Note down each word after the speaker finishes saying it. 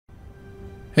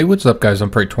Hey, what's up guys, I'm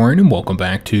Praetorian and welcome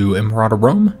back to Imperator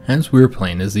Rome as we're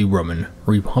playing as the Roman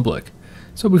Republic.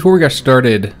 So before we got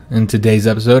started in today's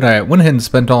episode, I went ahead and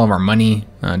spent all of our money,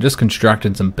 just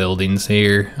constructed some buildings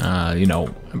here,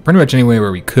 pretty much anywhere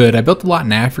where we could. I built a lot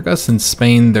in Africa since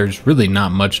Spain, there's really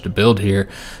not much to build here.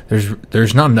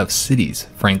 There's not enough cities,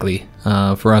 frankly,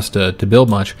 for us to build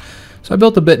much. So I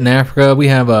built a bit in Africa. We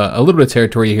have a little bit of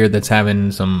territory here that's having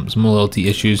some loyalty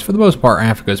issues. For the most part,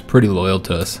 Africa is pretty loyal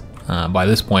to us. By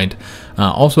this point,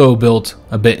 also built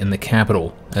a bit in the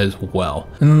capital as well.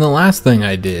 And then the last thing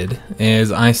I did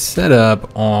is I set up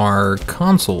our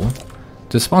console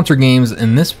to sponsor games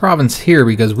in this province here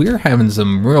because we are having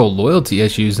some real loyalty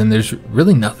issues and there's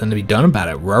really nothing to be done about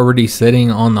it. We're already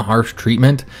sitting on the harsh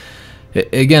treatment.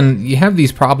 Again, you have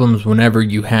these problems whenever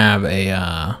you have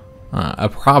a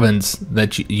province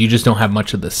that you just don't have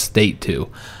much of the state to.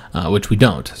 Which we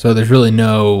don't. So there's really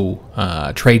no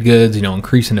trade goods,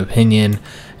 increase in opinion,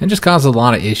 and just causes a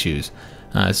lot of issues.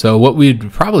 So what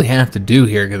we'd probably have to do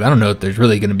here, because I don't know if there's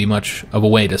really going to be much of a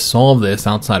way to solve this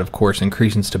outside, of course,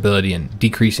 increasing stability and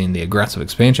decreasing the aggressive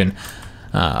expansion.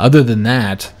 Other than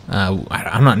that,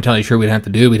 I'm not entirely sure we'd have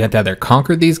to either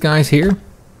conquer these guys here,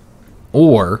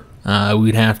 or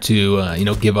we'd have to,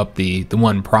 give up the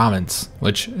one province,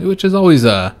 which is always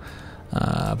a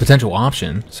potential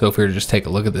option. So if we were to just take a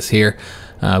look at this here,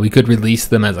 we could release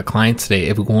them as a client state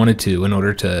if we wanted to in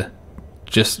order to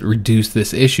just reduce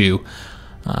this issue,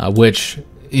 which,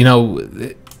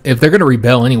 if they're going to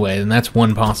rebel anyway, then that's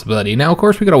one possibility. Now, of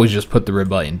course, we could always just put the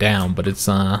rebellion down, but it's,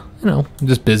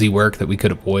 just busy work that we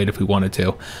could avoid if we wanted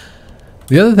to.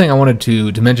 The other thing I wanted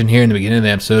to mention here in the beginning of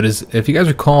the episode is, if you guys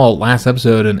recall last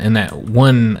episode in that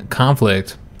one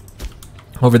conflict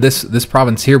over this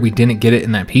province here, we didn't get it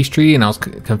in that peace treaty, and I was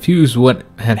confused what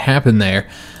had happened there.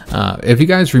 If you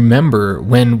guys remember,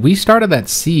 when we started that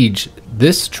siege,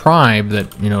 this tribe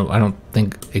that, I don't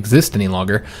think exists any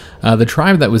longer, the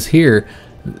tribe that was here,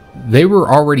 they were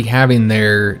already having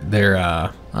their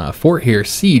fort here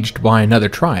sieged by another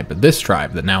tribe, this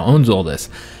tribe that now owns all this.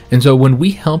 And so when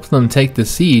we helped them take the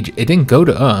siege, it didn't go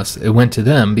to us, it went to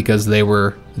them because they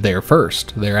were there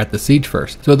first. They're at the siege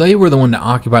first. So they were the one to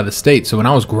occupy the state. So when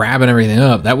I was grabbing everything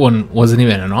up, that one wasn't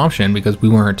even an option because we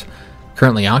weren't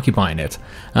currently occupying it.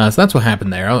 So that's what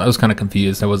happened there. I was kind of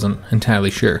confused. I wasn't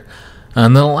entirely sure.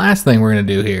 And then the last thing we're going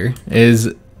to do here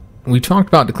is we talked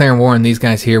about declaring war on these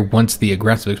guys here once the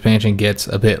aggressive expansion gets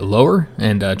a bit lower,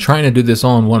 and trying to do this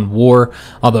all in one war,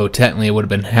 although technically it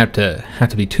would have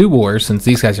to be two wars since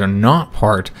these guys are not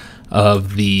part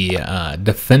of the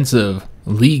defensive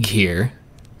league here.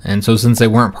 And so since they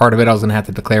weren't part of it, I was going to have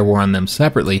to declare war on them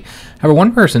separately. However,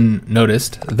 one person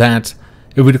noticed that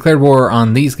if we declared war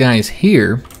on these guys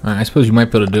here, I suppose you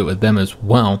might be able to do it with them as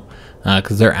well,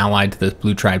 because they're allied to this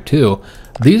blue tribe too.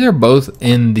 These are both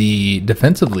in the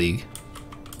defensive league,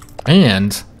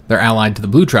 and they're allied to the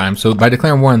blue tribe. So by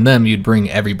declaring war on them, you'd bring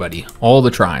everybody, all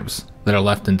the tribes that are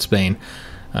left in Spain,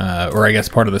 or I guess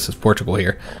part of this is Portugal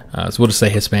here. So we'll just say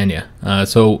Hispania.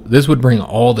 So this would bring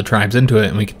all the tribes into it,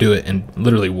 and we could do it in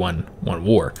literally one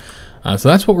war. So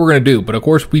that's what we're going to do. But of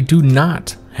course, we do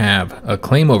not have a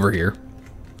claim over here,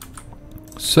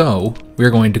 so we're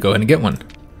going to go ahead and get one.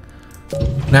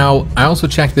 Now, I also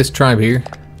checked this tribe here,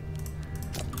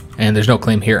 and there's no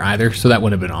claim here either, so that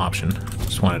wouldn't have been an option.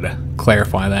 Just wanted to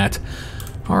clarify that.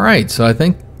 Alright, so I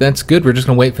think that's good. We're just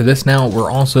going to wait for this now.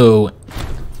 We're also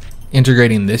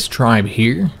integrating this tribe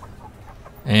here,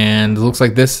 and it looks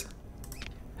like this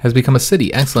has become a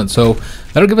city. Excellent. So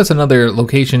that'll give us another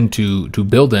location to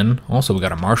build in. Also, we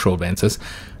got our martial advances.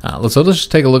 Let's just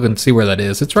take a look and see where that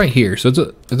is. It's right here. So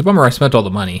it's a bummer I spent all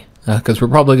the money, because we're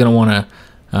probably going to want to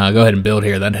go ahead and build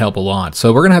here. That'd help a lot.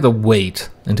 So we're going to have to wait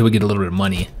until we get a little bit of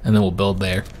money, and then we'll build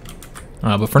there.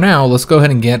 But for now, let's go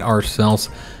ahead and get ourselves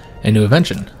a new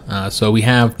invention. So we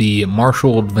have the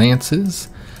martial advances,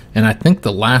 and I think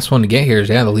the last one to get here is,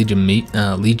 the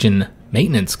Legion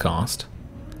maintenance cost.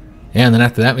 Yeah, and then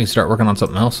after that, we can start working on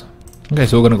something else. Okay,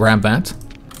 so we're going to grab that.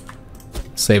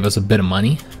 Save us a bit of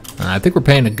money. I think we're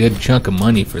paying a good chunk of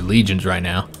money for legions right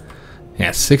now.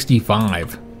 Yeah,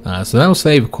 65. So that'll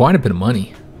save quite a bit of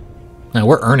money. Now,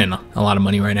 we're earning a lot of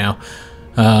money right now.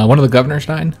 One of the governors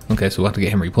died. Okay, so we'll have to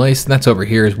get him replaced. That's over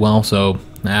here as well, so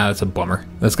that's a bummer.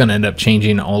 That's going to end up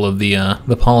changing all of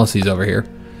the policies over here.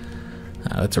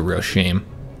 That's a real shame.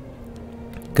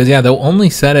 Because, yeah, they'll only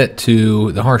set it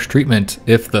to the harsh treatment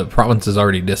if the province is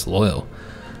already disloyal.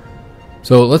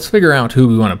 So let's figure out who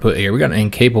we want to put here. We got an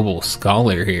incapable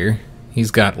scholar here. He's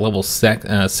got level 6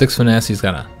 finesse. He's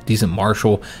got a decent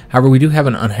martial. However, we do have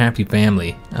an unhappy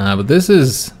family. But this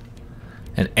is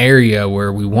an area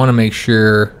where we want to make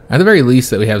sure, at the very least,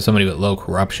 that we have somebody with low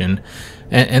corruption.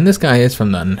 And this guy is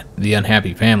from the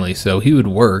unhappy family, so he would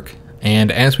work.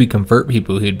 And as we convert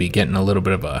people, he'd be getting a little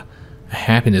bit of a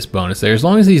happiness bonus there. As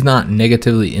long as he's not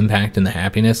negatively impacting the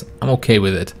happiness, I'm okay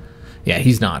with it. Yeah,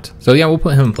 he's not. So yeah, we'll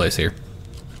put him in place here.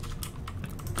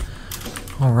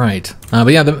 All right.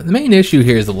 But yeah, the main issue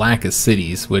here is the lack of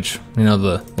cities, which, you know,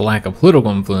 the lack of political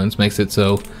influence makes it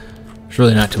so there's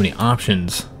really not too many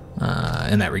options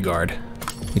in that regard.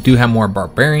 We do have more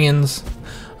barbarians.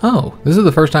 Oh, this is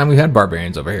the first time we've had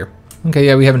barbarians over here. Okay,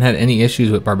 yeah, we haven't had any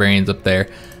issues with barbarians up there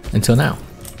until now.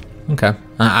 Okay.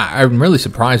 I'm really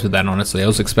surprised with that, honestly. I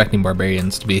was expecting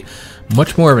barbarians to be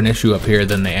much more of an issue up here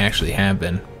than they actually have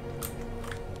been.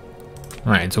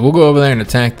 Alright, so we'll go over there and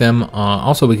attack them.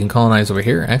 Also, we can colonize over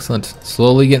here. Excellent.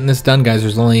 Slowly getting this done, guys.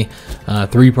 There's only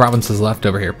 3 provinces left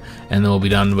over here. And then we'll be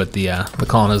done with the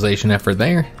colonization effort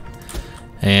there.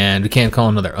 And we can't call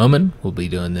another omen. We'll be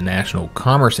doing the national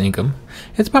commerce income.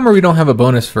 It's a bummer we don't have a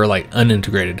bonus for, like,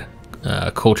 unintegrated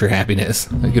culture happiness.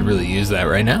 I could really use that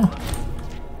right now.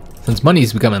 Since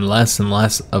money's becoming less and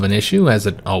less of an issue, as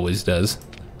it always does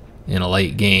in a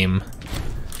late game.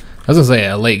 I was gonna say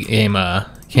a late game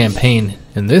campaign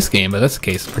in this game, but that's the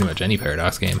case of pretty much any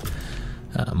Paradox game.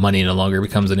 Money no longer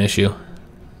becomes an issue.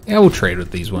 Yeah, we'll trade with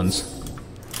these ones.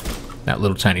 That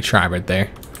little tiny tribe right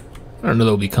there. I don't know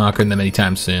that we'll be conquering them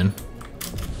anytime soon.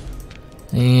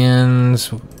 And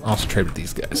also trade with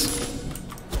these guys.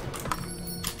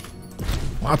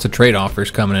 Lots of trade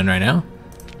offers coming in right now.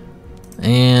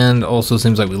 And also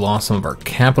seems like we lost some of our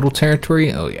capital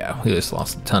territory. Oh yeah, we just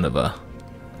lost a ton of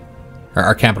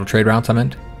our capital trade routes, I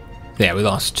meant. Yeah, we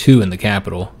lost 2 in the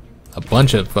capital. A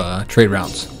bunch of trade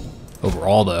routes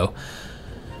overall, though.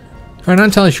 I'm not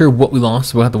entirely sure what we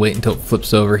lost, so we'll have to wait until it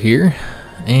flips over here.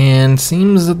 And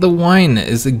seems that the wine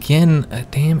is again a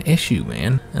damn issue,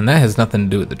 man. And that has nothing to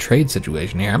do with the trade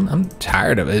situation here. I'm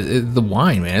tired of it. The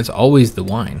wine, man. It's always the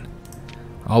wine.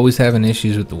 Always having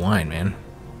issues with the wine, man.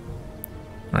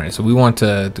 Alright, so we want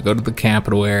to go to the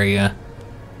capital area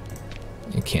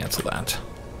and cancel that.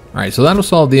 Alright, so that'll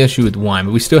solve the issue with wine,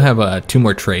 but we still have 2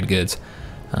 more trade goods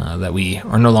that we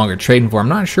are no longer trading for. I'm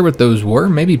not sure what those were.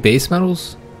 Maybe base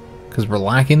metals, because we're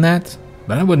lacking that.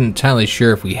 But I wasn't entirely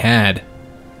sure if we had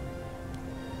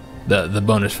the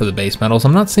bonus for the base metals.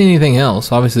 I'm not seeing anything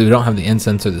else. Obviously, we don't have the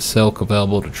incense or the silk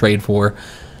available to trade for.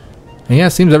 And yeah,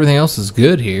 it seems everything else is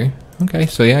good here. Okay,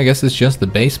 so yeah, I guess it's just the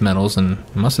base metals, and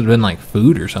it must have been like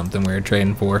food or something we were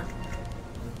trading for.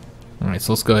 Alright,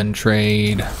 so let's go ahead and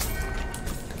trade.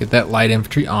 Get that light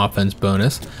infantry offense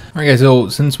bonus. Alright guys, so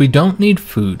since we don't need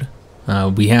food,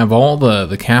 we have all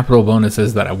the capital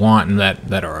bonuses that I want and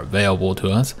that are available to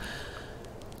us.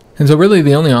 And so really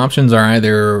the only options are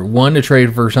either one to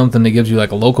trade for something that gives you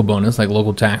like a local bonus, like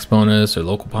local tax bonus or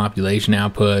local population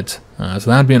output. So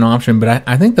that'd be an option, but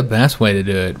I think the best way to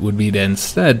do it would be to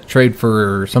instead trade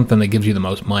for something that gives you the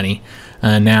most money.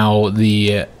 Now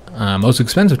the most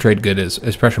expensive trade good is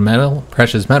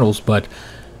precious metals, but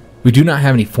we do not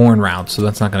have any foreign routes, so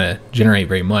that's not going to generate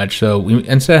very much. So we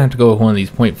instead have to go with one of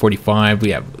these 0.45.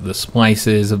 We have the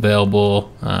splices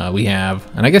available. We have,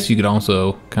 and I guess you could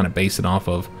also kind of base it off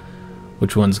of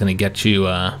which one's going to get you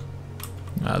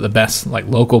the best like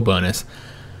local bonus.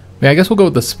 Yeah, I guess we'll go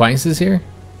with the spices here.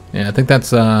 Yeah, I think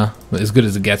that's as good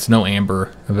as it gets. No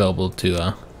amber available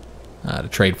to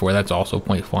trade for. That's also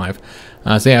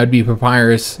 0.5. So yeah, it would be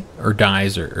papyrus or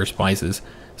dyes or spices.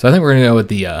 So I think we're gonna go with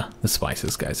the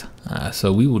spices, guys.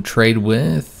 So we will trade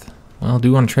with. Well, do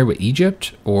we want to trade with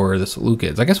Egypt or the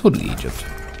Seleucids? I guess we'll do Egypt.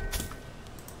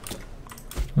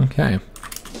 Okay.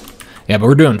 Yeah, but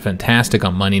we're doing fantastic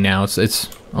on money now. It's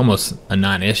almost a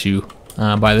non-issue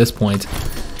by this point.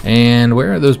 And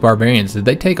where are those barbarians? Did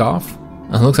they take off?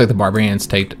 It looks like the barbarians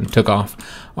took off.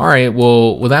 All right,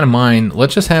 well, with that in mind,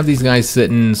 let's just have these guys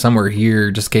sitting somewhere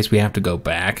here just in case we have to go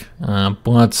back.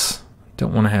 But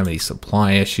don't want to have any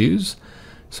supply issues,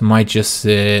 so might just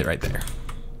sit right there.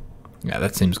 Yeah,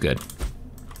 that seems good.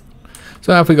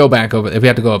 So if we go back over, if we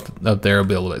have to go up there, it'll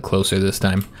be a little bit closer this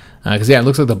time. Because yeah, it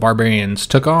looks like the barbarians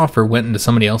took off or went into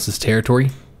somebody else's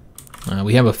territory.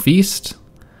 We have a feast.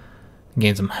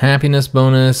 Gain some happiness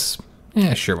bonus.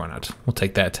 Yeah, sure, why not? We'll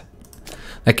take that.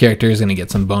 That character is going to get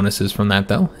some bonuses from that,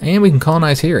 though. And we can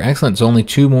colonize here. Excellent. So only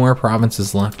 2 more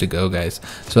provinces left to go, guys.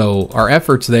 So our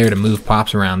efforts there to move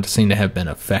pops around seem to have been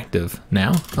effective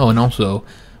now. Oh, and also,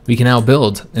 we can now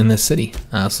build in this city.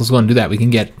 So let's go and do that. We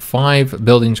can get 5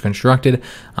 buildings constructed.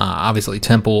 Obviously,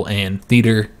 temple and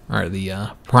theater are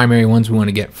the primary ones we want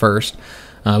to get first.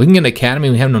 We can get an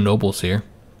academy. We have no nobles here.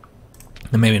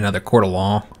 And maybe another court of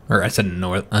law, or I said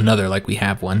another like we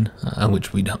have one,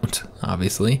 which we don't,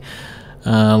 obviously.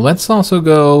 Let's also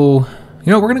go,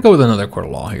 you know, we're going to go with another court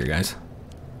of law here, guys.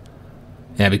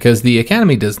 Yeah, because the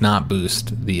academy does not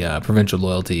boost the provincial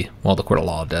loyalty, while the court of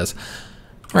law does.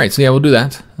 All right, so yeah, we'll do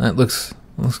that. That looks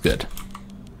good.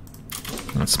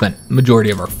 Let's spend majority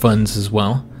of our funds as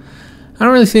well. I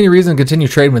don't really see any reason to continue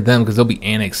trading with them because they'll be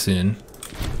annexed soon.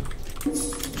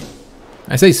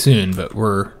 I say soon, but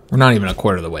we're not even a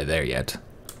quarter of the way there yet.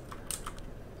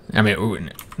 I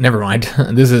mean, never mind.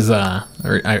 This is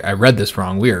I read this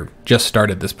wrong. We are just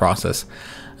started this process.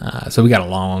 So we got a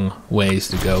long ways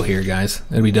to go here, guys.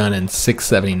 It'll be done in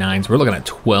 679. So we're looking at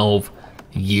 12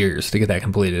 years to get that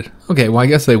completed. Okay, well, I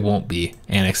guess they won't be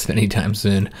annexed anytime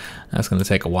soon. That's going to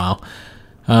take a while.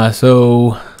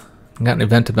 So we got an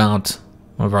event about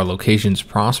one of our locations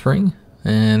prospering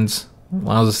and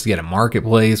allows us to get a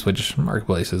marketplace, which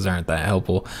marketplaces aren't that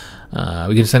helpful.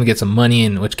 We can just get some money,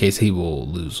 in which case he will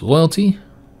lose loyalty.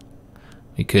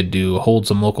 We could do hold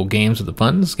some local games with the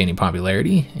funds, gaining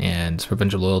popularity and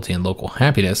provincial loyalty and local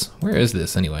happiness. Where is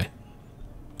this anyway?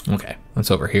 Okay,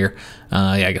 that's over here.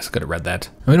 Yeah, I guess I could have read that.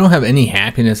 We don't have any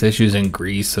happiness issues in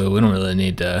Greece, so we don't really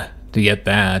need to get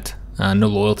that. No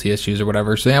loyalty issues or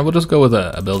whatever. So yeah, we'll just go with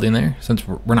a building there, since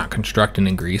we're not constructing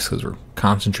in Greece because we're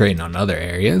concentrating on other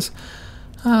areas.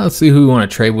 Let's see who we want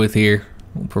to trade with here.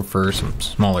 We'll prefer some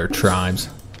smaller tribes.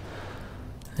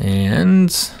 And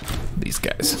these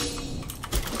guys.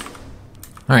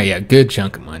 Alright, yeah, good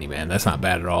chunk of money, man. That's not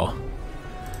bad at all.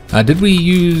 Did we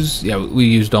use... Yeah, we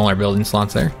used all our building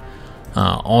slots there.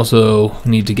 Also,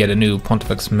 need to get a new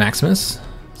Pontifex Maximus.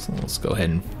 So let's go ahead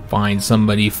and find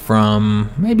somebody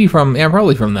from... Maybe from... Yeah,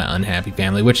 probably from that unhappy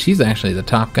family, which he's actually the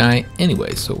top guy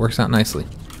anyway, so it works out nicely.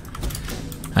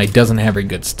 He doesn't have very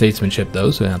good statesmanship, though,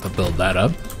 so we have to build that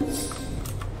up.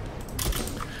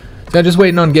 So just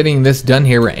waiting on getting this done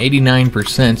here. We're at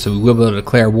 89%, so we will be able to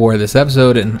declare war this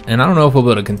episode, and I don't know if we'll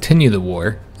be able to continue the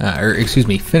war, or excuse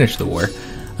me, finish the war.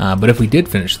 But if we did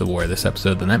finish the war this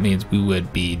episode, then that means we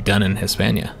would be done in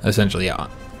Hispania, essentially.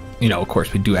 You know, of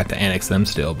course, we do have to annex them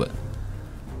still, but...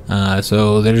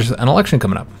 so there's an election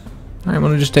coming up. All right, I'm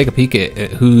going to just take a peek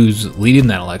at who's leading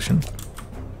that election.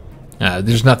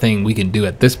 There's nothing we can do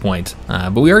at this point,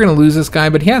 but we are going to lose this guy,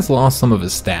 but he has lost some of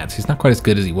his stats. He's not quite as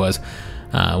good as he was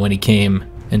when he came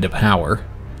into power,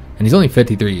 and he's only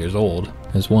 53 years old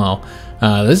as well.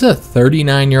 This is a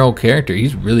 39-year-old character.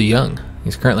 He's really young.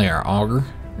 He's currently our augur,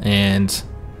 and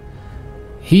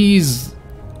he's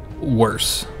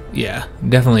worse. Yeah,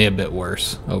 definitely a bit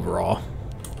worse overall.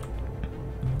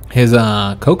 His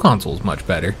co-consul is much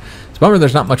better. It's a bummer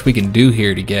there's not much we can do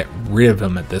here to get rid of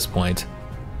him at this point.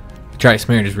 Try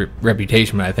smearing his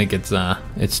reputation, but I think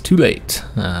it's too late.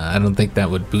 I don't think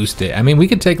that would boost it. I mean, we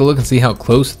could take a look and see how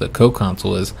close the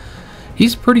co-consul is.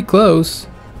 He's pretty close.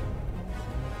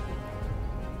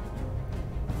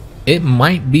 It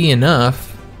might be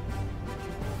enough.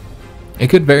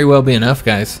 It could very well be enough,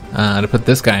 guys, to put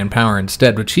this guy in power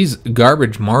instead, which he's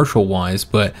garbage martial-wise,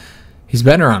 but he's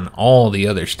better on all the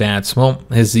other stats. Well,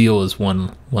 his zeal is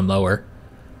one lower.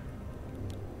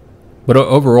 But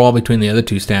overall, between the other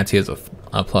two stats, he has a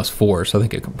 +4, so I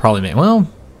think it could probably make... Well,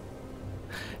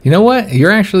 you know what?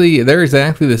 They're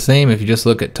exactly the same if you just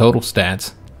look at total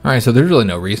stats. Alright, so there's really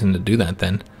no reason to do that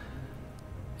then.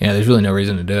 Yeah, there's really no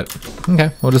reason to do it.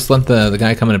 Okay, we'll just let the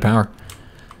guy come into power.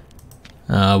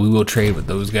 We will trade with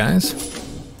those guys.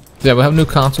 So yeah, we'll have a new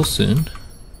consul soon.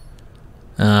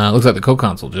 Looks like the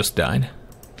co-consul just died.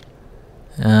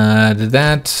 Did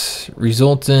that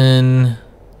result in...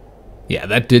 Yeah,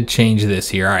 that did change this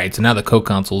here. All right, so now the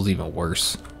co-consul is even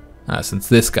worse, since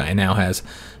this guy now has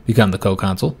become the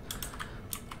co-consul.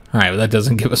 All right, well, that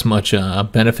doesn't give us much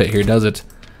benefit here, does it?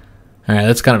 All right,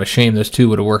 that's kind of a shame. Those two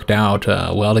would have worked out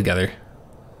well together.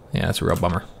 Yeah, that's a real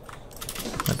bummer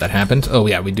that happened. Oh,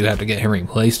 yeah, we do have to get him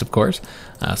replaced, of course.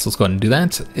 So let's go ahead and do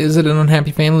that. Is it an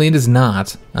unhappy family? It is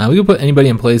not. We could put anybody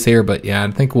in place here, but yeah,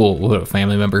 I think we'll put a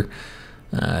family member.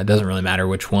 It doesn't really matter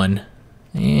which one.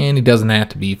 And he doesn't have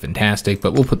to be fantastic,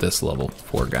 but we'll put this level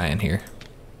 4 guy in here.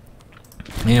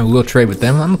 And we will trade with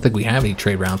them. I don't think we have any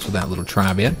trade routes with that little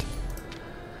tribe yet.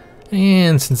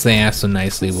 And since they asked so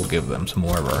nicely, we'll give them some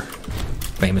more of our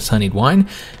famous honeyed wine.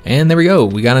 And there we go.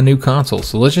 We got a new consul.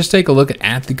 So let's just take a look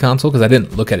at the consul, because I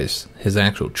didn't look at his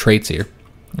actual traits here.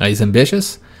 He's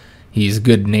ambitious. He's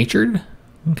good-natured.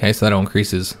 Okay, so that'll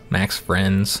increase his max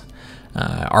friends.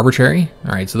 Arbitrary.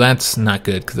 All right, so that's not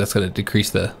good, because that's going to decrease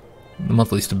the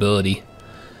monthly stability.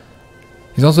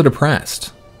 He's also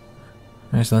depressed.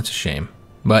 All right, so that's a shame.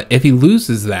 But if he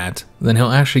loses that, then he'll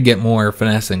actually get more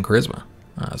finesse and charisma.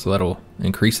 So that'll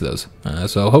increase those.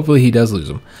 So hopefully he does lose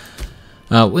them.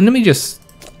 Let me just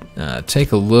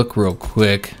take a look real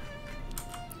quick,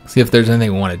 see if there's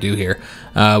anything we want to do here.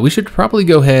 We should probably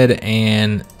go ahead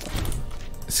and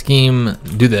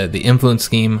do the influence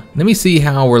scheme. Let me see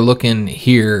how we're looking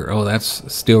here. Oh,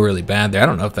 that's still really bad there. I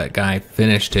don't know if that guy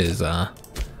finished his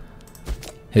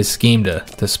scheme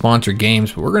to sponsor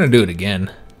games, but we're gonna do it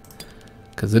again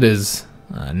because it is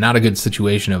not a good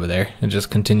situation over there. It just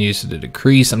continues to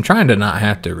decrease. I'm trying to not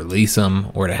have to release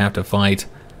them or to have to fight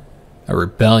a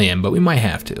rebellion, but we might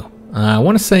have to. I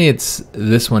want to say it's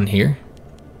this one here.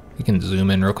 You can zoom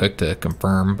in real quick to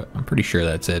confirm, but I'm pretty sure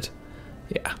that's it.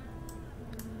 Yeah.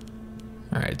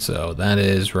 Alright, so that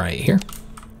is right here.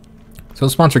 So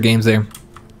sponsor games there.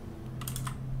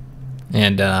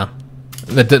 And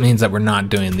that means that we're not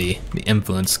doing the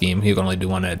influence scheme. You can only do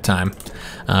one at a time.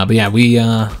 But yeah,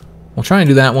 we'll try and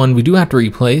do that one. We do have to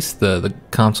replace the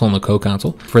console and the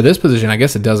co-console. For this position, I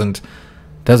guess it doesn't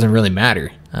really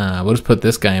matter. We'll just put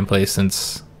this guy in place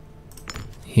since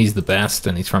he's the best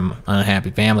and he's from an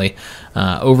unhappy family.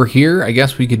 Over here, I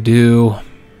guess we could do...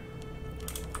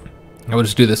 I will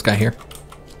just do this guy here.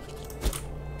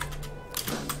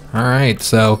 Alright,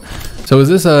 so is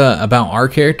this about our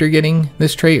character getting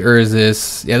this trait, or is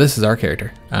this... Yeah, this is our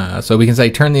character. So we can say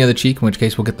turn the other cheek, in which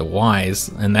case we'll get the wise,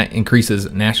 and that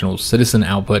increases national citizen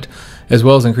output, as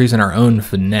well as increasing our own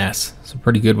finesse. It's a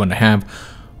pretty good one to have.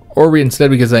 Or we could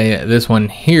say this one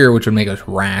here, which would make us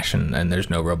rash, and there's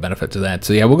no real benefit to that.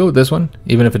 So yeah, we'll go with this one,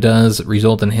 even if it does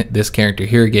result in this character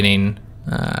here getting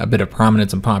a bit of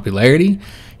prominence and popularity.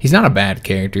 He's not a bad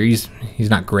character. He's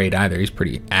not great either. He's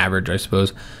pretty average, I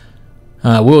suppose.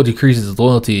 Will decrease his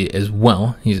loyalty as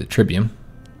well. He's a tribune.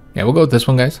 Yeah, we'll go with this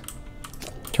one, guys.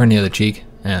 Turn the other cheek,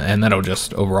 and that'll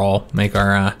just overall make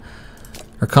our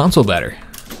console better.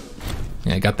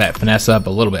 Yeah, got that finesse up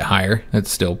a little bit higher. It's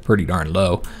still pretty darn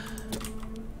low.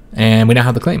 And we now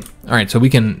have the claim. All right, so we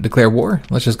can declare war.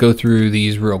 Let's just go through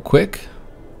these real quick.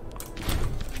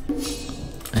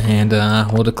 And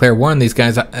we'll declare war on these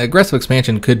guys. Aggressive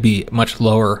expansion could be much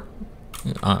lower,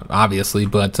 obviously,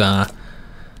 but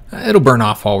it'll burn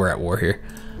off while we're at war here.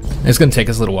 It's going to take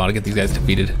us a little while to get these guys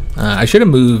defeated. I should have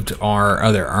moved our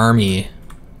other army.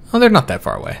 Oh, they're not that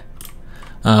far away.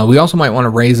 We also might want to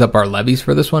raise up our levies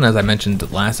for this one, as I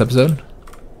mentioned last episode.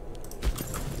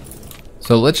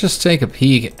 So let's just take a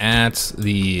peek at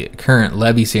the current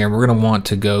levies here. We're going to want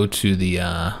to go to the,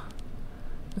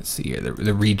 let's see here,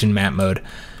 the region map mode.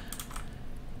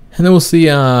 And then we'll see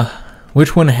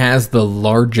which one has the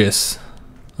largest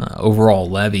overall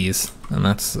levies. And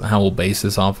that's how we'll base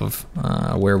this off of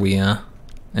where we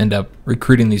end up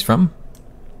recruiting these from.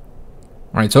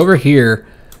 All right, so over here,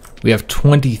 we have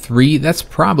 23. That's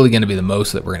probably going to be the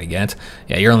most that we're going to get.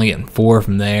 Yeah, you're only getting 4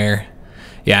 from there.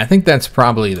 Yeah, I think that's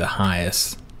probably the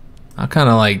highest. I'll kind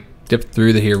of like dip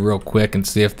through here real quick and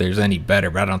see if there's any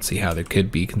better, but I don't see how there could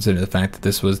be, considering the fact that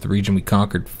this was the region we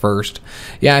conquered first.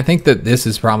 Yeah, I think that this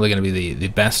is probably going to be the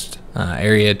best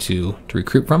area to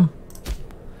recruit from.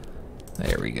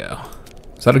 There we go.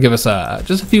 So that'll give us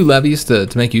just a few levies to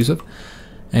make use of,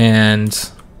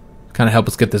 and kind of help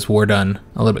us get this war done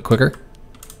a little bit quicker.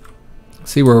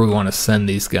 See where we want to send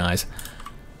these guys.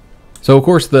 So of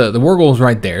course the war goal is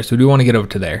right there, so we do want to get over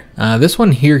to there. This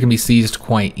one here can be seized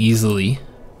quite easily.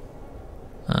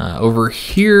 Over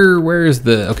here, where is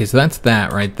the... Okay, so that's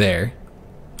that right there.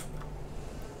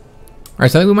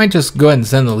 Alright, so I think we might just go ahead and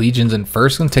send the legions in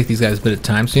first. It's going to take these guys a bit of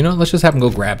time, so you know what, let's just have them go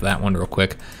grab that one real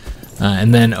quick.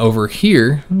 And then over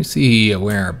here, let me see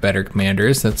where our better commander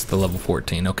is. That's the level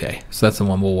 14. Okay, so that's the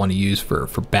one we'll want to use for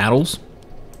battles.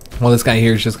 Well, this guy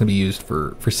here is just going to be used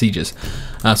for sieges.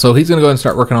 So he's going to go ahead and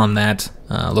start working on that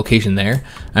location there.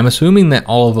 I'm assuming that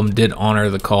all of them did honor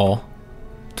the call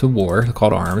to war, the call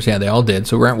to arms. Yeah, they all did.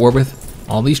 So we're at war with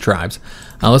all these tribes.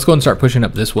 Let's go ahead and start pushing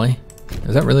up this way.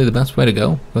 Is that really the best way to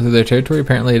go? Go through their territory?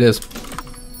 Apparently it is.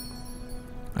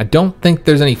 I don't think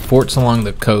there's any forts along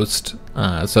the coast,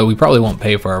 so we probably won't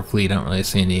pay for our fleet. I don't really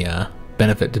see any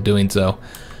benefit to doing so.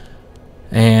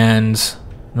 And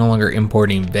no longer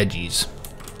importing veggies.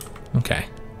 Okay.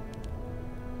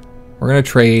 We're going to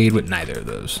trade with neither of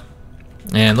those.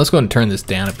 And let's go ahead and turn this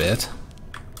down a bit.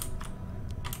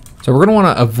 So we're going to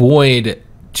want to avoid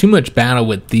too much battle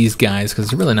with these guys because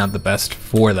they're really not the best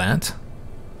for that.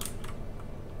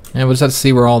 And we'll just have to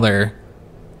see where all their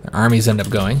armies end up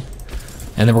going.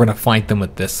 And then we're going to fight them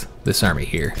with this army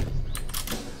here.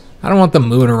 I don't want them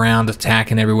moving around,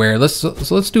 attacking everywhere. So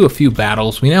let's do a few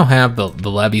battles. We now have the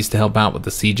levies to help out with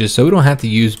the sieges, so we don't have to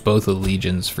use both of the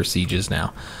legions for sieges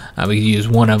now. We can use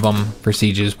one of them for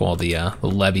sieges while the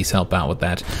levies help out with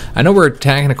that. I know we're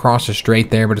attacking across the strait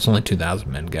there, but it's only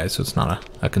 2,000 men, guys, so it's not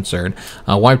a concern.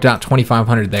 Wiped out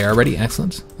 2,500 there already.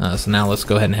 Excellent. So now let's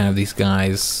go ahead and have these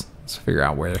guys. Let's figure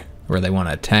out where they want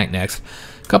to attack next.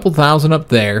 A couple thousand up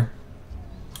there.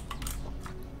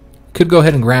 Could go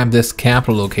ahead and grab this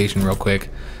capital location real quick,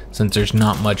 since there's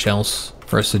not much else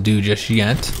for us to do just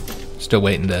yet. Still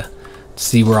waiting to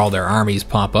see where all their armies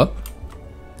pop up.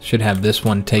 Should have this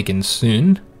one taken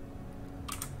soon.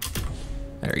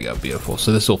 There you go, beautiful.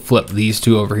 So this will flip these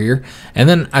two over here. And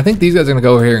then I think these guys are gonna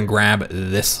go over here and grab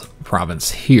this province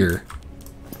here.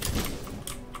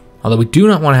 Although we do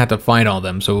not want to have to fight all of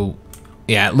them, so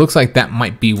yeah, it looks like that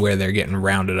might be where they're getting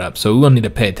rounded up. So we will need to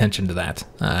pay attention to that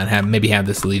and maybe have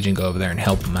this legion go over there and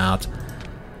help them out.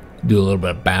 Do a little bit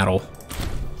of battle.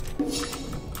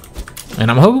 And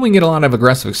I'm hoping we can get a lot of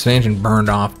aggressive expansion burned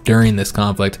off during this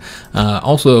conflict.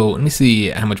 Also, let me see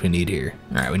how much we need here.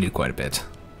 All right, we need quite a bit.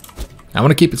 I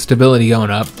want to keep its stability going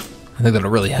up. I think that'll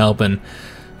really help in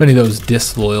many of those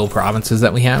disloyal provinces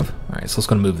that we have. All right, so let's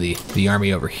go move the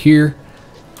army over here.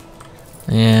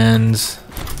 And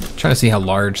trying to see how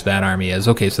large that army is.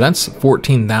 Okay, so that's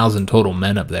 14,000 total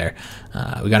men up there.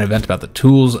 We got an event about the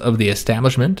tools of the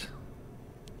establishment.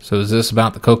 So is this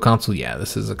about the co-consul? Yeah,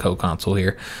 this is a co-consul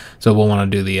here. So we'll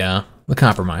want to do the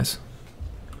compromise.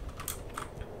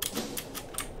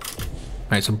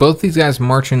 All right, so both these guys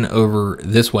marching over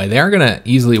this way. They are going to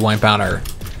easily wipe out our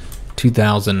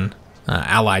 2,000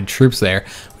 allied troops there.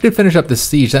 We did finish up this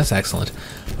siege. That's excellent.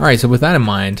 All right, so with that in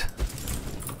mind,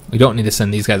 we don't need to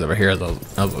send these guys over here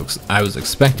as I was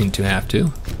expecting to have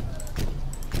to.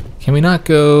 Can we not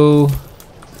go...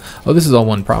 Oh, this is all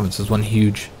one province. This is one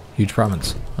huge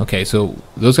province. Okay, so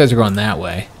those guys are going that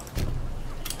way.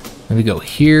 Maybe go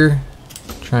here.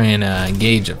 Try and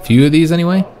engage a few of these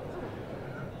anyway.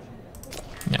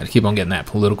 Yeah, to keep on getting that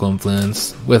political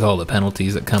influence with all the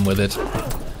penalties that come with it.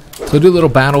 So do a little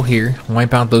battle here.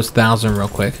 Wipe out those 1,000 real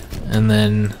quick. And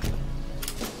then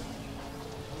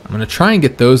I'm going to try and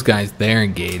get those guys there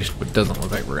engaged, but it doesn't look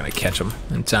like we're going to catch them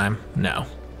in time. No.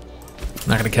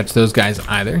 Not going to catch those guys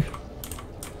either.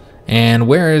 And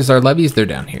where is our levies? They're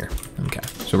down here. Okay,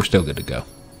 so we're still good to go.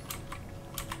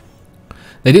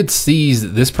 They did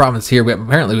seize this province here, but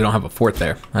apparently we don't have a fort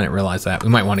there. I didn't realize that. We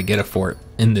might want to get a fort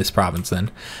in this province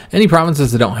then. Any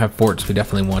provinces that don't have forts, we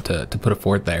definitely want to put a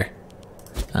fort there.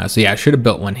 So yeah, I should have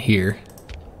built one here.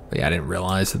 But yeah, I didn't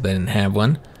realize that they didn't have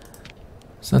one.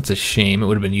 So that's a shame. It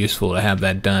would have been useful to have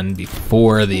that done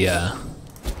before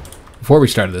before we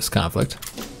started this conflict.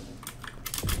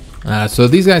 So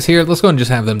these guys here, let's go and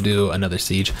just have them do another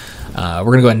siege. We're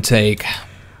gonna go ahead and take,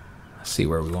 let's see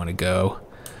where we want to go.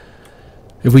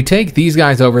 If we take these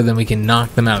guys over, then we can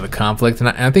knock them out of the conflict, and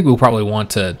I think we'll probably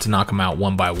want to knock them out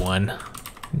one by one,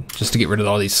 just to get rid of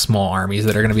all these small armies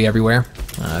that are gonna be everywhere.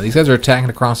 These guys are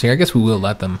attacking across here. I guess we will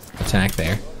let them attack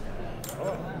there.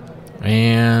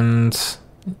 And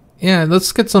yeah,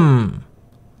 let's get some.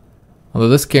 Although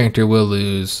this character will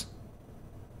lose.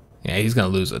 Yeah, he's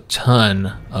going to lose a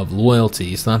ton of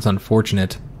loyalty, so that's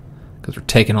unfortunate because we're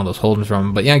taking all those holdings from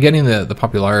him. But yeah, getting the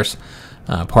Popularis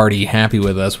party happy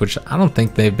with us, which I don't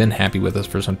think they've been happy with us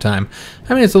for some time.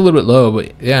 I mean, it's a little bit low,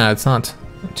 but yeah, it's not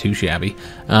too shabby.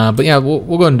 But yeah, we'll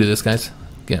go ahead and do this, guys.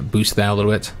 Boost that a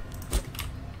little bit.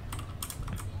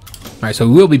 All right, so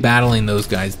we will be battling those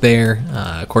guys there.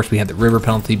 Of course, we had the river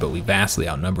penalty, but we vastly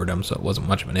outnumbered them, so it wasn't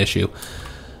much of an issue.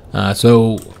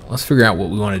 So let's figure out what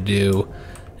we want to do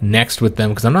next with them,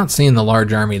 because I'm not seeing the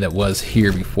large army that was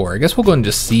here before. I guess we'll go and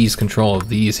just seize control of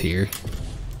these here.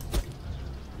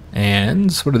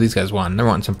 And what do these guys want? They're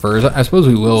wanting some furs. I suppose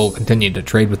we will continue to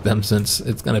trade with them since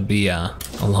it's going to be a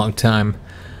long time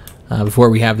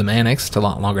before we have them annexed, a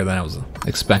lot longer than I was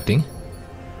expecting.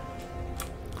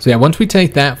 So yeah, once we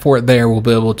take that fort there, we'll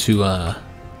be able to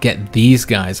get these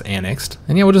guys annexed.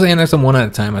 And yeah, we'll just annex them one at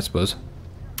a time, I suppose.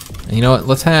 And you know what?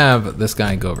 Let's have this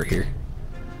guy go over here.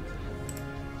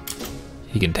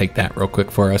 He can take that real quick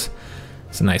for us.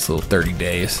 It's a nice little 30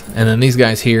 days. And then these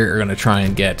guys here are going to try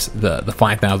and get the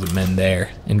 5,000 men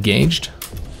there engaged.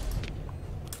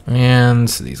 And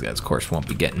these guys, of course, won't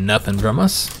be getting nothing from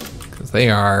us because they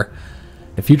are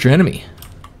a future enemy.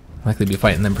 Likely to be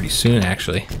fighting them pretty soon,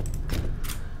 actually.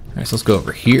 All right, so let's go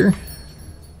over here.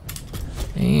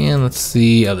 And let's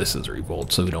see. Oh, this is a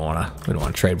revolt, so we don't want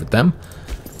to trade with them.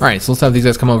 All right, so let's have these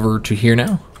guys come over to here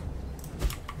now.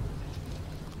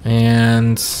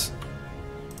 And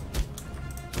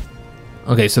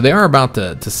Okay, so they are about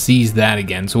to seize that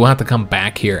again, so we'll have to come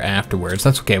back here afterwards.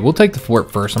 That's okay. We'll take the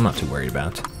fort first. I'm not too worried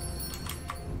about it.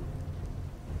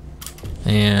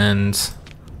 And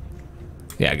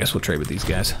yeah, I guess we'll trade with these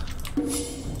guys.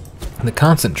 The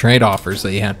constant trade offers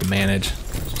that you have to manage,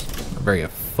 a very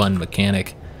fun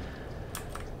mechanic.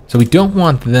 So we don't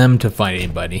want them to fight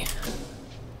anybody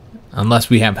unless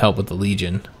we have help with the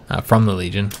Legion, from the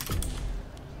Legion,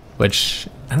 which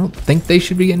I don't think they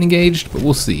should be getting engaged, but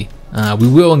we'll see. We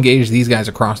will engage these guys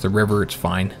across the river. It's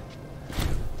fine.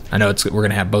 I know we're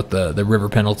gonna have both the river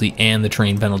penalty and the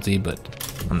train penalty, but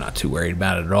I'm not too worried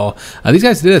about it at all. These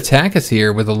guys did attack us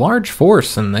here with a large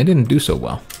force, and they didn't do so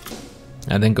well.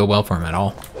 That didn't go well for them at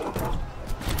all.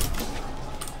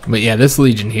 But yeah, this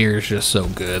Legion here is just so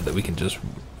good that we can just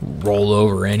roll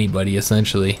over anybody,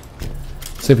 essentially.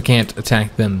 See if we can't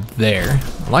attack them there.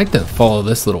 I'd like to follow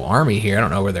this little army here. I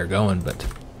don't know where they're going, but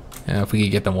if we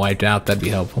could get them wiped out, that'd be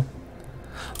helpful.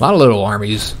 A lot of little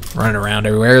armies running around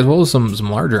everywhere, as well as some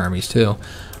larger armies too.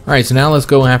 Alright, so now let's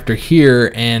go after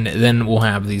here, and then we'll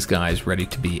have these guys ready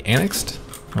to be annexed.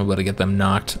 I'll be able to get them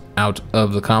knocked out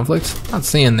of the conflict. Not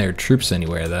seeing their troops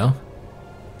anywhere, though.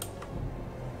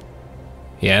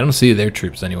 Yeah, I don't see their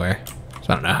troops anywhere. So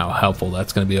I don't know how helpful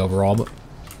that's going to be overall. But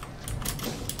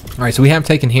alright, so we have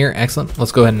taken here. Excellent.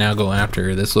 Let's go ahead and now go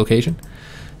after this location.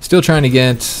 Still trying to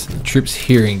get troops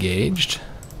here engaged.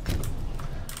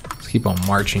 Let's keep on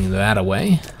marching that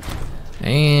away.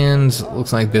 And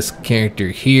looks like this character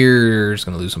here is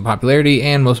going to lose some popularity,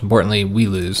 and most importantly, we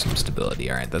lose some stability.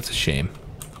 Alright, that's a shame.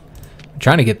 I'm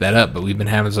trying to get that up, but we've been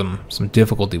having some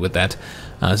difficulty with that.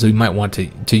 So we might want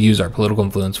to use our political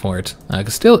influence for it.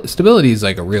 Because stability is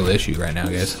like a real issue right now,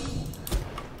 guys.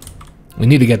 We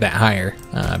need to get that higher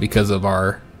because of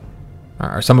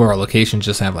some of our locations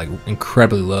just have like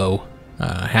incredibly low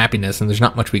happiness, and there's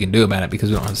not much we can do about it because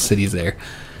we don't have cities there.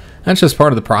 That's just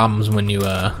part of the problems when you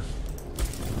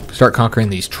start conquering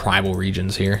these tribal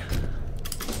regions here.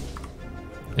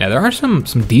 Yeah, there are some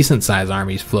decent sized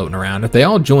armies floating around. If they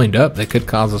all joined up, they could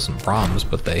cause us some problems,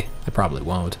 but they probably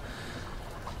won't.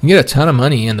 You get a ton of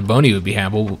money, and the Bony would be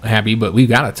happy, but we've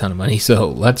got a ton of money, so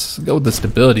let's go with the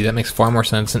stability. That makes far more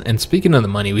sense. And speaking of the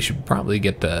money, we should probably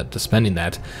get to spending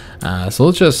that. So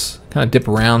let's just kind of dip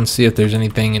around, see if there's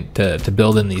anything to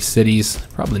build in these cities.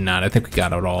 Probably not. I think we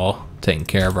got it all taken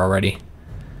care of already.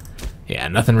 Yeah,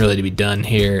 nothing really to be done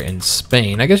here in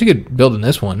Spain. I guess you could build in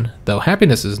this one, though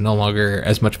happiness is no longer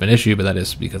as much of an issue, but that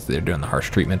is because they're doing the harsh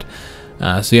treatment.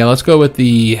 So yeah, let's go with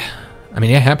the... I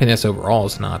mean, yeah, happiness overall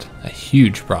is not a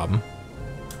huge problem.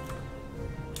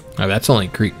 Oh, that's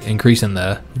only increasing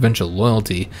the provincial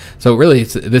loyalty. So really,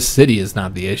 this city is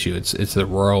not the issue. It's the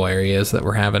rural areas that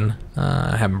we're having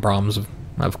problems.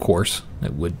 Of course,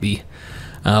 it would be.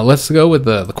 Let's go with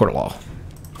the court of law.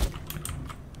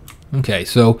 Okay,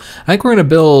 so I think we're going to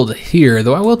build here,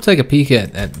 though I will take a peek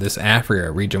at this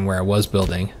Africa region where I was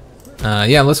building.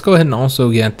 Yeah, let's go ahead and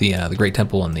also get the Great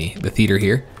Temple and the theater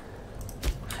here.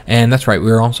 And that's right,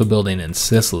 we're also building in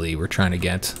Sicily. We're trying to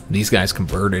get these guys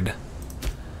converted.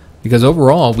 Because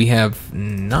overall, we have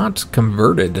not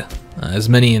converted as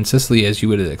many in Sicily as you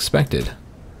would have expected.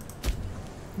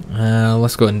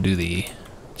 Let's go ahead and do the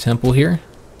temple here.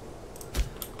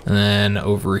 And then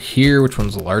over here, which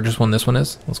one's the largest one? This one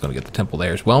is. Let's go and get the temple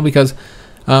there as well, because,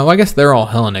 well, I guess they're all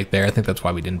Hellenic there. I think that's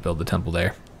why we didn't build the temple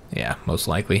there. Yeah, most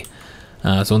likely.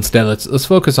 So instead, let's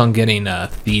focus on getting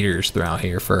theaters throughout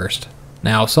here first.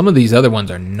 Now, some of these other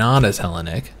ones are not as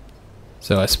Hellenic,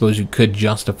 so I suppose you could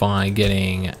justify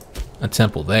getting a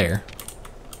temple there.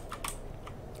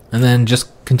 And then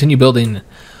just continue building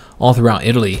all throughout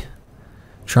Italy,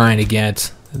 trying to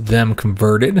get them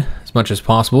converted as much as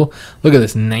possible. Look at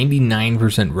this,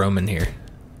 99% Roman here.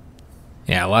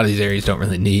 Yeah, a lot of these areas don't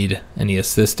really need any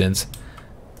assistance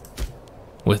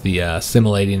with the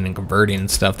assimilating and converting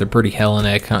and stuff. They're pretty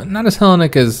Hellenic. Not as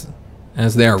Hellenic as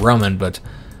they are Roman, but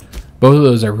both of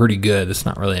those are pretty good. It's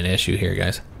not really an issue here,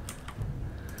 guys.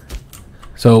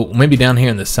 So maybe down here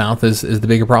in the south is the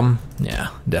bigger problem. Yeah,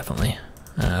 definitely.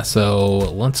 So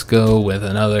let's go with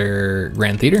another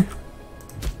Grand Theater.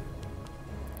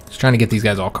 Just trying to get these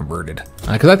guys all converted.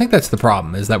 Because I think that's the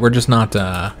problem, is that we're just not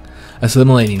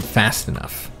assimilating fast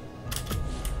enough.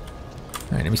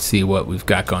 Alright, let me see what we've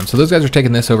got going. So those guys are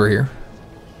taking this over here.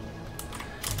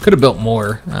 Could have built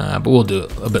more, but we'll do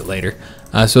it a bit later.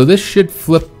 So this should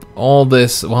flip all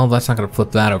this. Well, that's not going to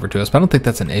flip that over to us, but I don't think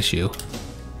that's an issue.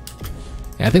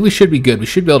 Yeah, I think we should be good. We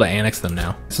should be able to annex them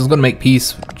now. This is going to make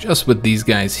peace just with these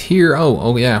guys here.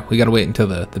 Oh yeah, we got to wait until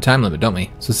the time limit, don't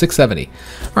we? So 670.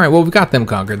 All right, well, we've got them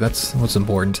conquered. That's what's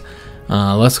important.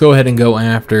 Let's go ahead and go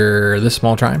after this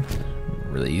small tribe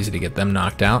Really easy to get them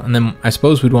knocked out. And then I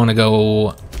suppose we'd want to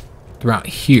go throughout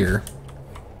here.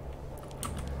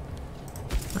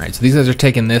 Alright, so these guys are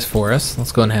taking this for us.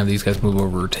 Let's go and have these guys move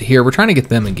over to here. We're trying to get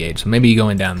them engaged, so maybe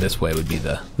going down this way would be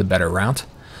the better route.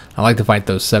 I like to fight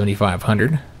those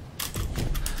 7,500.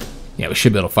 Yeah, we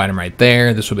should be able to fight them right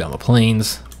there. This will be on the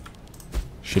plains.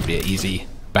 Should be an easy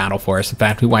battle for us. In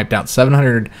fact, we wiped out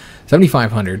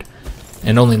 7,500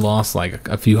 and only lost like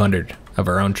a few hundred of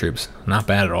our own troops. Not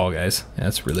bad at all, guys. Yeah,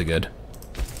 that's really good.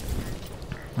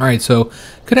 Alright, so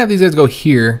could have these guys go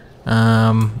here.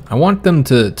 I want them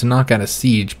to knock out a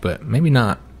siege, but maybe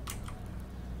not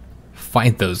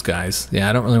fight those guys. Yeah,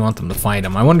 I don't really want them to fight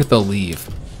them. I wonder if they'll leave.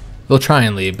 They'll try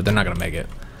and leave, but they're not going to make it.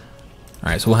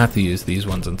 Alright, so we'll have to use these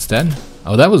ones instead.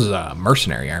 Oh, that was a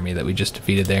mercenary army that we just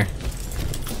defeated there.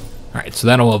 Alright, so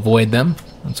that'll avoid them.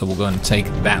 And so we'll go and take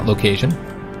that location.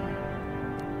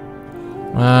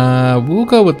 We'll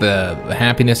go with the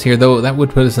happiness here, though. That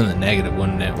would put us in the negative,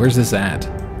 wouldn't it? Where's this at?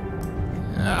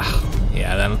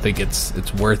 Yeah, I don't think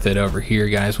it's worth it over here,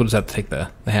 guys. We'll just have to take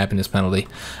the happiness penalty.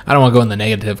 I don't want to go in the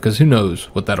negative, because who knows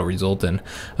what that'll result in.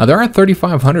 There are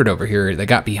 3,500 over here that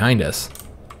got behind us.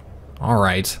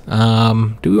 Alright.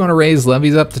 Do we want to raise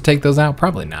levies up to take those out?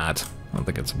 Probably not. I don't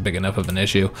think it's big enough of an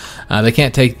issue. They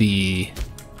can't take the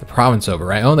province over,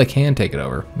 right? Oh, they can take it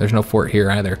over. There's no fort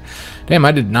here either. Damn,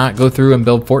 I did not go through and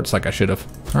build forts like I should have.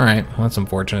 Alright, well, that's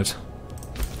unfortunate.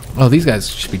 Oh, these guys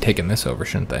should be taking this over,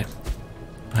 shouldn't they?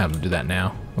 I'll have them do that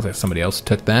now. Looks like somebody else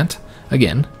took that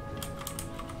again.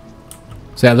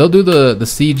 So yeah, they'll do the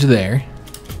siege there.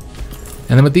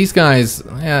 And then with these guys,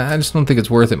 yeah, I just don't think it's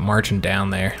worth it marching down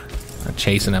there,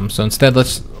 chasing them. So instead,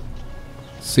 let's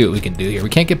see what we can do here. We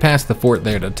can't get past the fort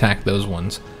there to attack those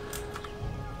ones.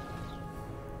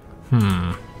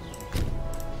 But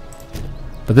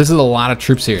this is a lot of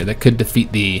troops here that could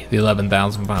defeat the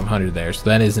 11,500 there, so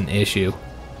that is an issue.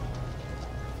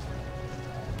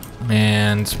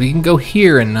 And so we can go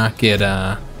here and not get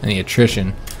any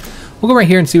attrition. We'll go right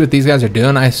here and see what these guys are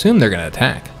doing. I assume they're going to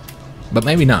attack, but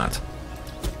maybe not.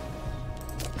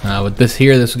 With this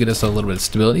here, this will get us a little bit of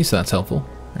stability, so that's helpful.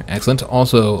 Right, excellent.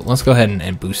 Also, let's go ahead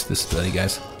and boost this stability,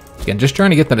 guys. Again, just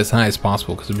trying to get that as high as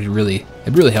possible because it'd be really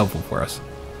helpful for us,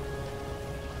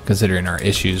 considering our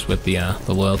issues with the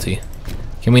loyalty.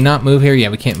 Can we not move here? Yeah,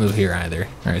 we can't move here either.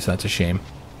 All right, so that's a shame.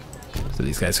 So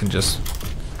these guys can just,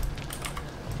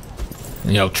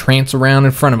 you know, tramp around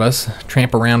in front of us,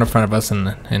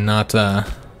 and not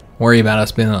worry about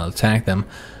us being able to attack them.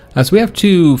 So we have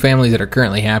two families that are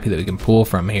currently happy that we can pull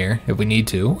from here if we need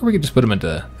to, or we could just put them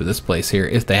into this place here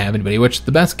if they have anybody, which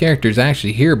the best character is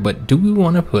actually here, but do we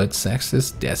want to put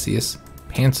Sextus Decius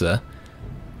Pansa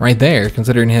right there,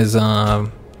 considering his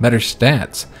better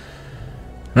stats?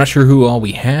 I'm not sure who all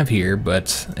we have here,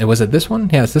 but was it this one?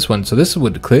 Yeah, it's this one. So this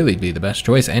would clearly be the best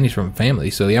choice, and he's from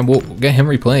family. So yeah, we'll get him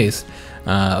replaced.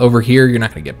 Over here, you're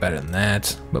not going to get better than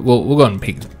that, but we'll go ahead and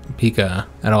peek at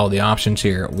all the options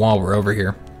here while we're over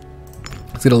here.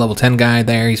 Let's get a level 10 guy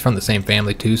there. He's from the same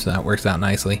family too, so that works out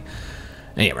nicely.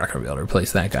 And yeah, we're not going to be able to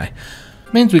replace that guy.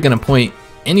 Means we can appoint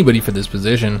anybody for this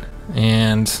position,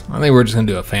 and I think we're just going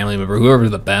to do a family member, whoever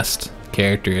the best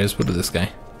character is. We'll do this guy.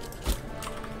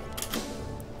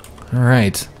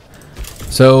 Alright,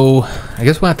 so I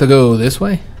guess we'll have to go this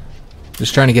way.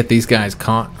 Just trying to get these guys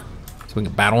caught so we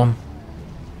can battle them.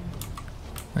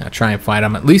 Try and fight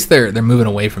them. At least they're moving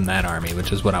away from that army,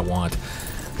 which is what I want.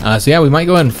 So yeah, we might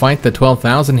go ahead and fight the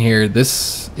 12,000 here.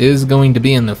 This is going to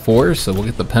be in the force, so we'll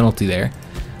get the penalty there.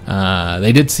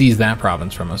 They did seize that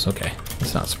province from us. Okay,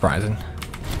 that's not surprising.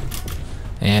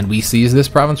 And we seize this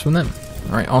province from them.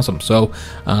 Alright, awesome. So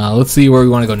let's see where we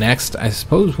want to go next. I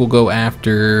suppose we'll go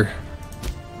after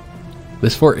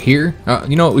this fort here.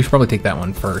 You know what? We should probably take that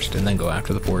one first and then go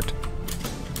after the fort.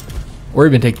 Or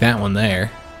even take that one there.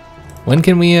 When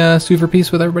can we sue for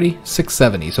peace with everybody?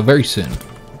 670, so very soon.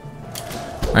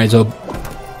 Alright, so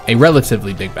a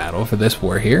relatively big battle for this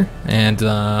war here. And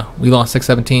we lost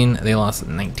 617, they lost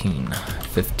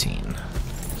 1915.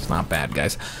 It's not bad,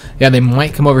 guys. Yeah, they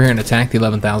might come over here and attack the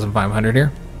 11,500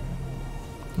 here.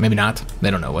 Maybe not.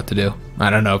 They don't know what to do. I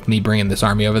don't know if me bringing this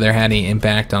army over there had any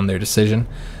impact on their decision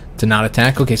to not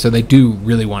attack. Okay, so they do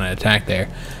really want to attack there.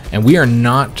 And we are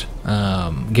not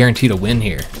guaranteed a win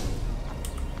here.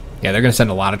 Yeah, they're going to send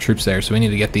a lot of troops there, so we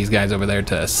need to get these guys over there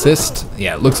to assist.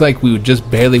 Yeah, it looks like we would just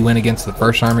barely win against the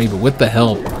first army, but with the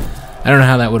help, I don't know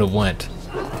how that would have went.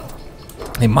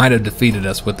 They might have defeated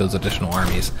us with those additional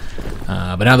armies.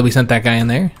 But now that we sent that guy in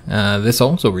there, this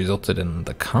also resulted in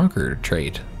the Conqueror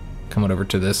trait coming over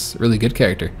to this really good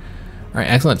character. All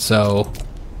right, excellent. So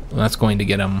that's going to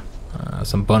get him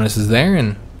some bonuses there,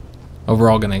 and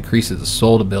Overall, going to increase his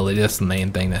assault ability. That's the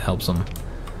main thing that helps him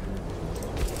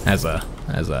as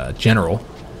a general.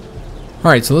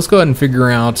 All right, so let's go ahead and figure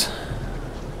out.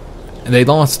 They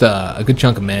lost a good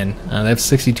chunk of men. They have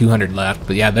 6,200 left,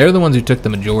 but yeah, they're the ones who took the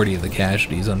majority of the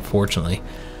casualties, unfortunately.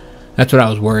 That's what I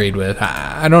was worried with.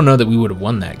 I don't know that we would have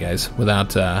won that, guys,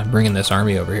 without bringing this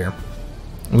army over here.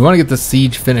 We want to get the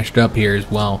siege finished up here as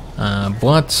well,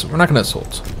 but we're not going to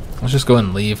assault. Let's just go ahead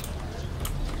and leave.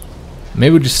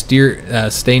 Maybe we'll just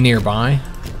stay nearby.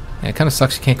 Yeah, it kind of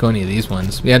sucks you can't go any of these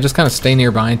ones. Yeah, just kind of stay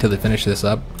nearby until they finish this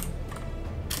up.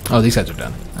 Oh, these guys are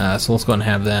done. So let's go ahead and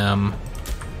have them.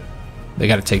 They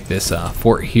got to take this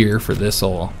fort here for this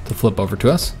all to flip over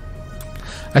to us.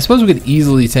 I suppose we could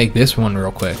easily take this one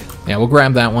real quick. Yeah, we'll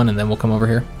grab that one and then we'll come over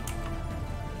here.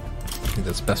 I think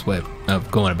that's the best way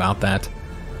of going about that.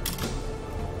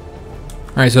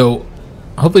 Alright, so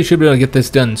hopefully should be able to get this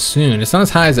done soon. It's not as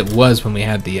high as it was when we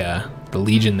had the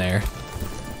Legion there.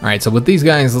 Alright, so with these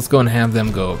guys, let's go and have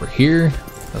them go over here.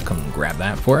 They'll come and grab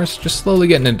that for us. Just slowly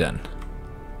getting it done.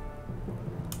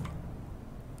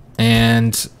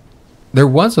 And there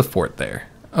was a fort there.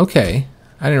 Okay,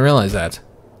 I didn't realize that.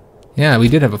 Yeah, we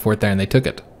did have a fort there and they took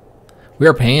it. We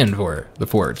are paying for the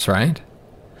forts, right?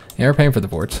 Yeah, we're paying for the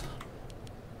forts.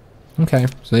 Okay,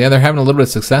 so yeah, they're having a little bit of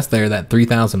success there, that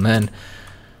 3,000 men.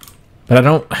 But I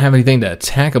don't have anything to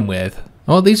attack them with.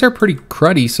 Oh, these are pretty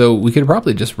cruddy, so we could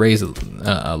probably just raise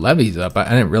levies up. I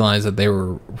didn't realize that they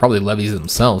were probably levies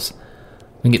themselves.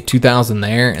 We can get 2,000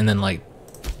 there and then like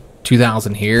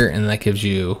 2,000 here, and that gives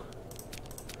you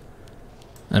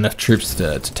enough troops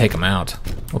to take them out.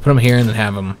 We'll put them here and then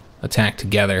have them attack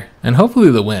together. And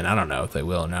hopefully they'll win. I don't know if they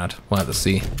will or not. We'll have to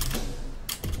see.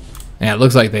 Yeah, it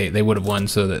looks like they would have won,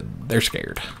 so that they're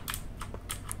scared.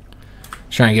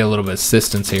 Trying to get a little bit of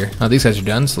assistance here. Oh, these guys are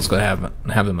done, so let's go have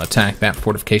them attack that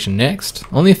fortification next.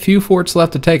 Only a few forts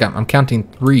left to take. I'm counting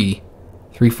three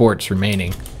forts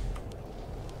remaining.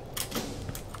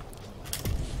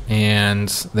 And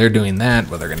they're doing that,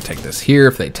 but they're going to take this here.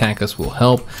 If they attack us, we'll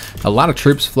help. A lot of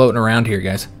troops floating around here,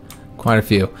 guys. Quite a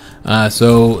few.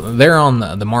 So they're on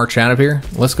the march out of here.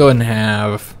 Let's go ahead and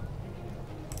have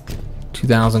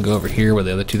 2,000 go over here where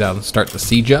the other 2,000 start the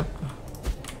siege up.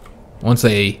 Once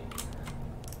they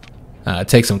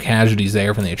take some casualties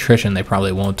there from the attrition, they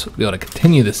probably won't be able to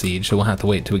continue the siege, so we'll have to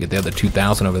wait until we get the other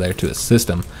 2,000 over there to assist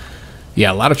them.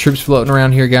 Yeah, a lot of troops floating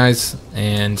around here, guys,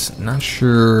 and not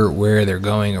sure where they're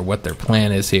going or what their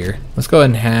plan is here. Let's go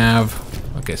ahead and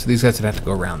have... Okay, so these guys would have to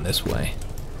go around this way.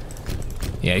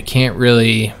 Yeah, you can't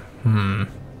really... I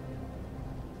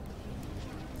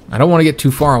don't want to get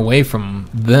too far away from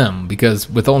them, because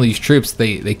with all these troops,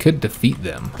 they could defeat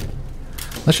them.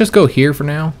 Let's just go here for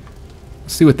now.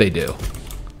 Let's see what they do.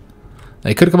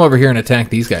 They could come over here and attack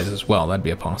these guys as well. That'd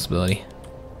be a possibility.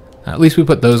 At least we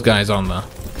put those guys on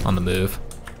the move.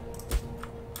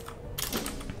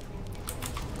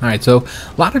 Alright, so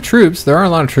a lot of troops. There are a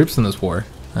lot of troops in this war.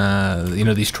 You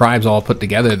know, these tribes all put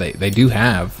together, they do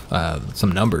have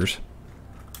some numbers.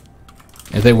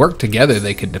 If they work together,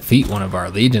 they could defeat one of our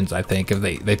legions, I think. If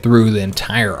they threw the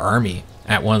entire army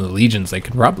at one of the legions, they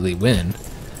could probably win.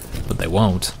 But they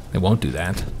won't. They won't do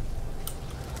that.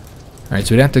 Alright,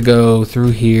 so we'd have to go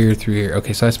through here,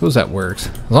 Okay, so I suppose that works.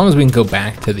 As long as we can go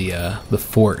back to the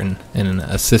fort and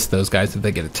assist those guys if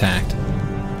they get attacked.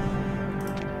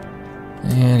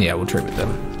 And yeah, we'll trade with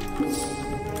them.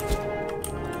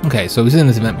 Okay, so we've seen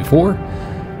this event before.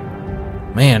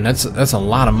 Man, that's a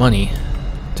lot of money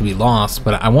to be lost,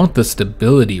 but I want the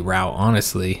stability route,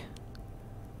 honestly.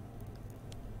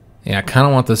 Yeah, I kind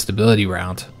of want the stability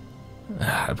route.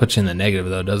 It puts you in the negative,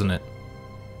 though, doesn't it?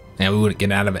 Yeah, we wouldn't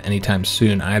get out of it anytime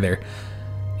soon either.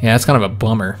 Yeah, that's kind of a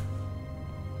bummer.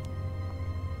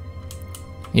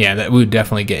 Yeah, that we would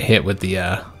definitely get hit with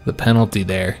the penalty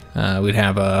there. We'd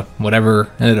have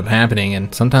whatever ended up happening,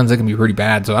 and sometimes it can be pretty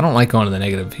bad, so I don't like going to the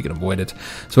negative if you can avoid it.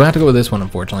 So we have to go with this one,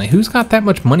 unfortunately. Who's got that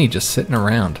much money just sitting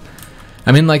around?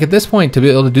 I mean, like, at this point, to be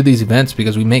able to do these events,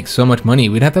 because we make so much money,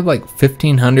 we'd have to have like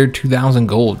 1,500, 2,000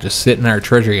 gold just sit in our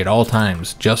treasury at all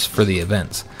times just for the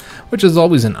events. Which is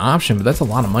always an option, but that's a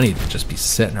lot of money to just be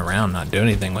sitting around not doing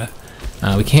anything with.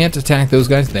 We can't attack those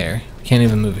guys there. We can't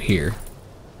even move here.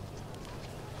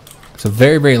 So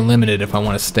very, very limited if I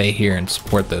want to stay here and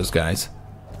support those guys.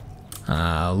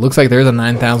 Looks like there's a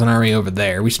 9,000 army over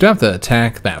there. We still have to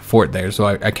attack that fort there, so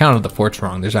I counted the forts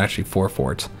wrong. There's actually 4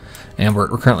 forts. And we're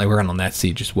currently working on that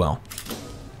siege as well.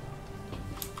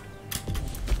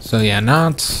 So yeah,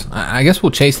 I guess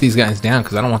we'll chase these guys down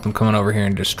because I don't want them coming over here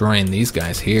and destroying these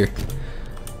guys here.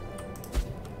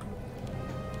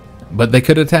 But they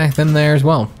could attack them there as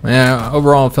well. Yeah,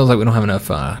 overall it feels like we don't have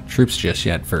enough troops just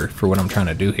yet for what I'm trying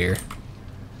to do here.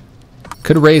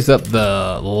 Could have raised up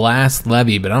the last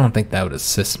levy, but I don't think that would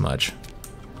assist much.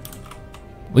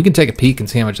 We can take a peek and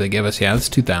see how much they give us. Yeah, that's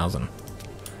 2,000.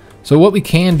 So what we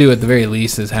can do at the very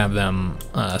least is have them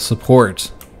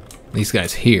support these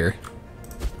guys here.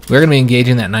 We're going to be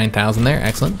engaging that 9,000 there.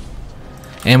 Excellent.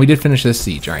 And we did finish this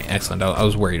siege. All right, excellent. I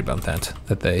was worried about that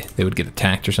they would get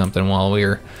attacked or something while we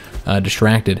were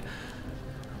distracted.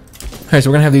 All right, so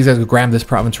we're going to have these guys go grab this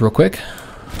province real quick.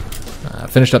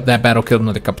 Finished up that battle, killed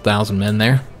another couple thousand men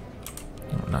there.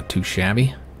 Not too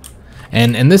shabby.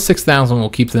 And this 6,000 will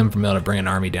keep them from being able to bring an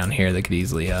army down here. They could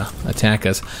easily attack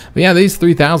us. But yeah, these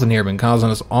 3,000 here have been causing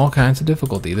us all kinds of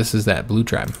difficulty. This is that blue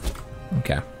tribe.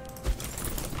 Okay.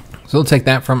 So we'll take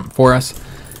that for us.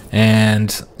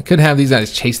 And could have these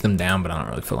guys chase them down, but I don't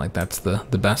really feel like that's the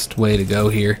best way to go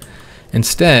here.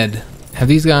 Instead, have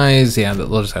these guys, yeah,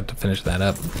 they'll just have to finish that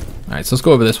up. All right, so let's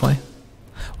go over this way.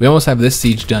 We almost have this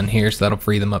siege done here, so that'll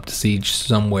free them up to siege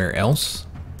somewhere else.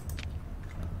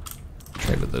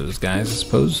 Trade with those guys, I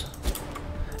suppose.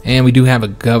 And we do have a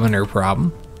governor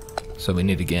problem, so we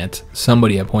need to get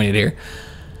somebody appointed here.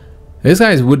 This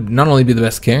guy would not only be the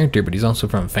best character, but he's also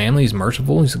from family. He's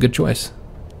merciful. He's a good choice.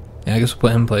 Yeah, I guess we'll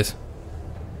put him in place.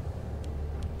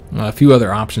 A few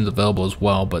other options available as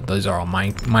well, but those are all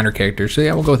minor characters, so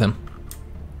yeah, we'll go with him.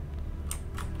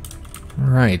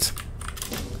 Alright.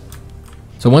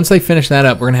 So once they finish that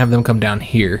up, we're going to have them come down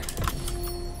here.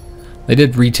 They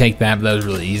did retake that, but that was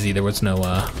really easy. There was no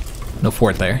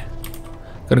fort there.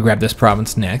 Go to grab this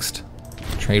province next.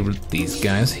 Trade with these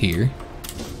guys here.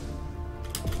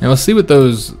 And we'll see what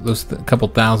those couple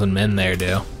thousand men there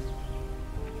do.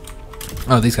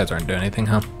 Oh, these guys aren't doing anything,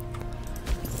 huh?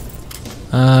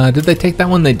 Did they take that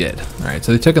one? They did. Alright,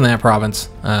 so they took in that province.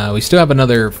 We still have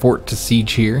another fort to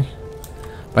siege here.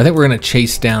 But I think we're going to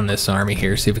chase down this army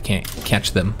here, see if we can't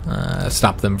catch them.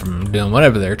 Stop them from doing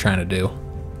whatever they're trying to do.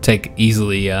 Take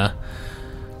easily, the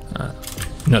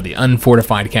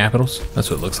unfortified capitals. That's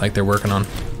what it looks like they're working on.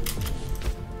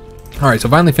 Alright, so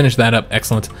finally finished that up.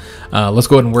 Excellent. Let's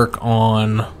go ahead and work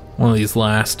on one of these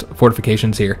last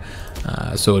fortifications here.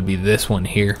 So it would be this one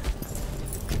here.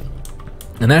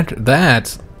 And after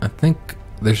that, I think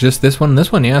there's just this one and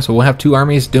this one, yeah. So we'll have two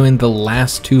armies doing the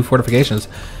last two fortifications,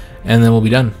 and then we'll be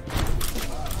done.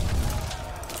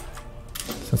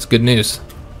 So that's good news.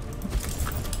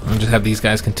 I'll just have these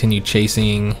guys continue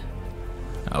chasing.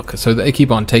 Okay, so they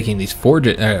keep on taking these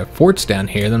forts down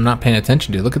here that I'm not paying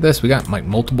attention to. Look at this, we got like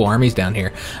multiple armies down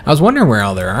here. I was wondering where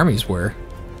all their armies were,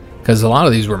 because a lot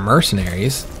of these were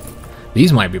mercenaries.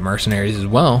 These might be mercenaries as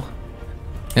well.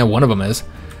 Yeah, one of them is.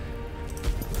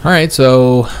 Alright,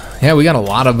 so yeah, we got a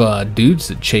lot of dudes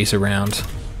that chase around.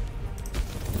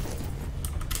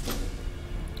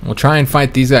 We'll try and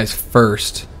fight these guys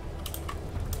first,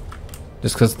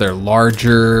 just because they're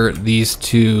larger. These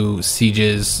two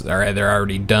sieges are either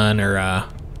already done or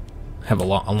have a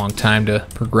long time to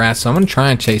progress. So I'm going to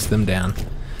try and chase them down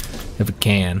if we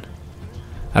can.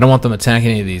 I don't want them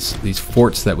attacking any of these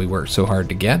forts that we worked so hard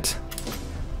to get.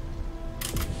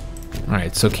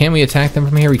 Alright, so can we attack them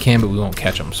from here? We can, but we won't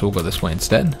catch them, so we'll go this way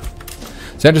instead.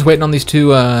 So I'm just waiting on these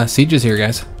two sieges here,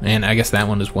 guys. And I guess that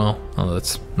one as well, although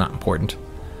that's not important.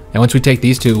 And once we take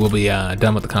these two, we'll be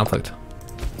done with the conflict.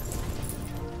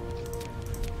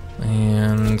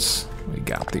 And we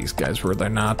got these guys where they're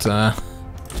not,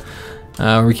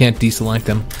 we can't deselect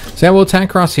them. So yeah, we'll attack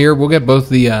across here. We'll get both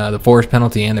the forest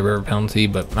penalty and the river penalty,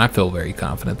 but I feel very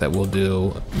confident that we'll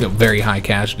do very high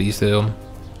casualties too.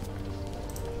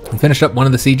 We finished up one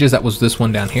of the sieges. That was this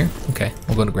one down here. Okay,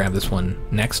 we'll go to grab this one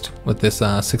next with this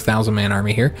 6,000 man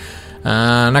army here.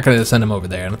 I'm not going to send them over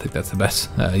there. I don't think that's the best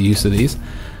use of these.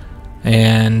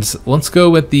 And let's go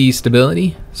with the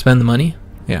stability. Spend the money.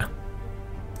 Yeah.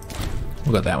 We'll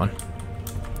go with that one.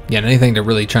 Yeah, anything to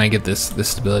really try and get this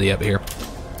stability up here.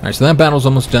 Alright, so that battle's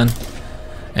almost done.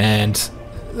 And,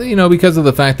 you know, because of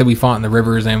the fact that we fought in the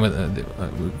rivers and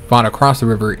we fought across the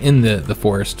river in the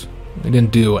forest, we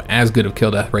didn't do as good of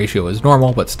kill-death ratio as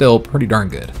normal, but still pretty darn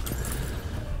good.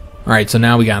 Alright, so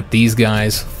now we got these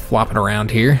guys flopping around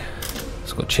here.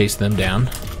 Let's go chase them down.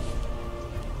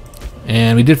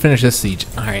 And we did finish this siege.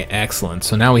 Alright, excellent.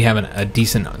 So now we have a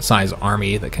decent sized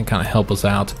army that can kind of help us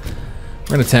out.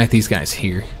 We're going to attack these guys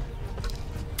here.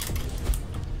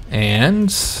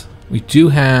 And we do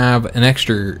have an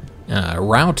extra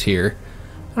route here.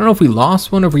 I don't know if we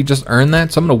lost one or if we just earned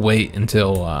that, so I'm going to wait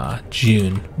until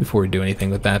June before we do anything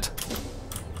with that.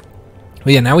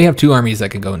 But yeah, now we have two armies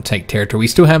that can go and take territory. We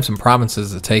still have some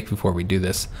provinces to take before we do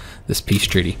this peace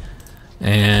treaty.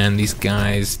 And these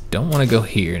guys don't want to go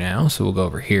here now, so we'll go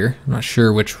over here. I'm not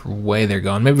sure which way they're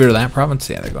going. Maybe to that province?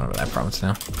 Yeah, they're going over that province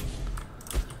now.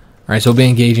 Alright, so we'll be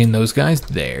engaging those guys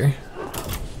there.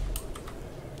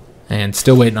 And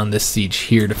still waiting on this siege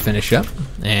here to finish up.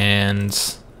 And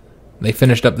they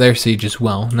finished up their siege as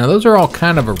well. Now those are all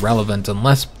kind of irrelevant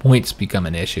unless points become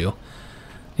an issue.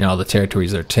 You know, all the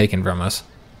territories they're taking from us.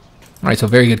 Alright, so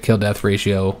very good kill-death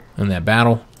ratio in that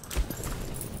battle.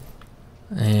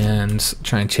 And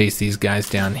try and chase these guys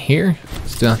down here.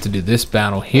 Still have to do this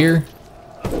battle here.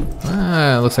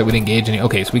 Looks like we didn't engage any.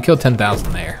 Okay, so we killed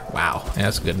 10,000 there. Wow, yeah,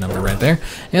 that's a good number right there.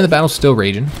 And the battle's still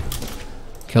raging.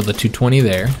 Killed the 220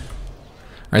 there.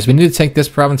 Alright, so we need to take this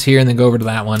province here and then go over to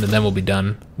that one, and then we'll be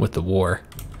done with the war.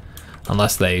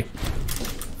 Unless they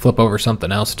flip over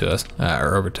something else to us,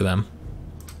 or over to them.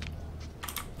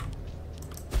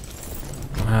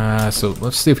 So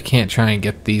let's see if we can't try and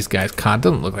get these guys caught.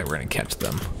 Doesn't look like we're going to catch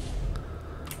them.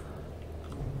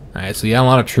 Alright, so yeah, a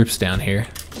lot of troops down here.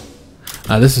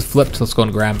 This is flipped, so let's go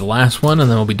and grab the last one, and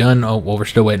then we'll be done. Oh, well, we're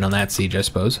still waiting on that siege, I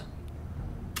suppose.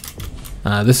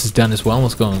 This is done as well.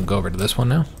 Let's go and go over to this one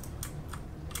now.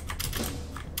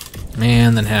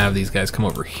 And then have these guys come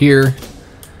over here.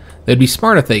 They'd be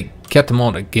smart if they kept them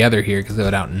all together here, because they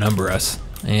would outnumber us.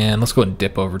 And let's go and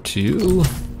dip over to...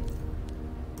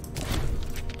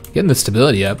 Getting the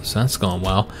stability up, so that's going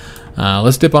well.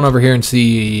 Let's dip on over here and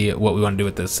see what we want to do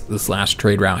with this last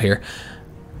trade route here.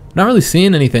 Not really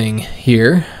seeing anything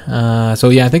here. So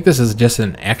yeah, I think this is just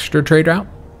an extra trade route.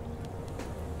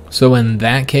 So in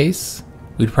that case,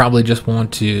 we'd probably just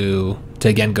want to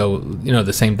again go, you know,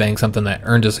 the same thing, something that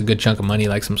earned us a good chunk of money,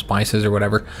 like some spices or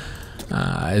whatever.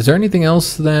 Is there anything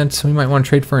else that we might want to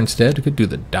trade for instead? We could do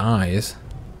the dyes.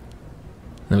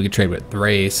 Then we could trade with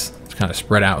Thrace. Kind of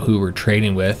spread out who we're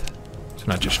trading with, so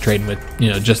not just trading with, you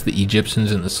know, just the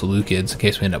Egyptians and the Seleucids in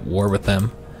case we end up war with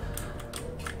them.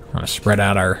 Want to spread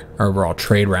out our overall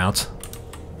trade routes.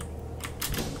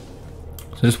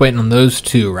 So just waiting on those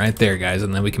two right there, guys,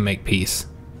 and then we can make peace.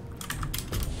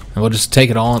 And we'll just take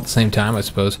it all at the same time, I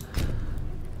suppose.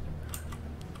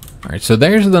 All right, so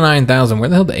there's the 9,000. Where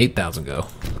the hell did the 8,000 go?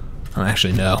 I don't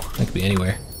actually know. That could be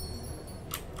anywhere.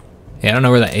 Yeah, I don't know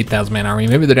where that 8,000 man army.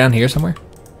 Maybe they're down here somewhere.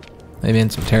 Maybe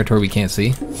in some territory we can't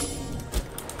see.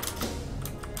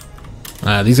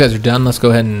 These guys are done. Let's go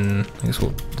ahead and I guess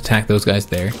we'll attack those guys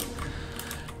there.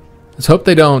 Let's hope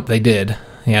they don't. They did.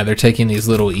 Yeah, they're taking these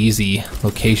little easy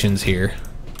locations here.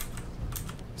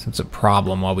 So it's a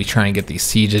problem while we try and get these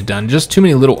sieges done. Just too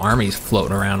many little armies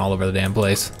floating around all over the damn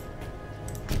place.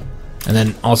 And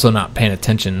then also not paying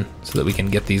attention so that we can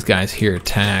get these guys here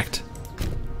attacked.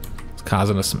 It's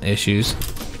causing us some issues.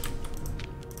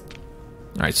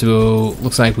 Alright, so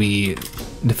looks like we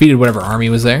defeated whatever army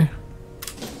was there.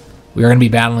 We are going to be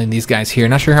battling these guys here.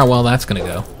 Not sure how well that's going to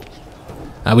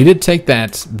go. We did take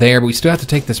that there, but we still have to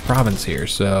take this province here,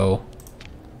 so...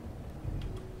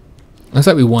 Looks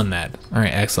like we won that.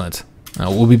 Alright, excellent.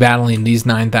 We'll be battling these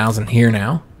 9,000 here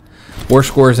now. War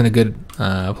score is in a good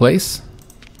place.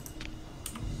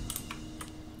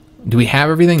 Do we have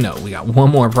everything? No, we got one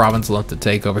more province left to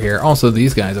take over here. Also,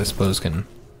 these guys, I suppose, can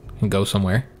go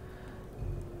somewhere.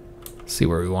 See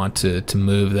where we want to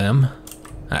move them.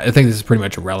 I think this is pretty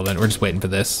much irrelevant. We're just waiting for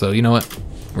this. So you know what?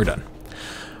 We're done.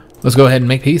 Let's go ahead and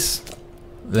make peace.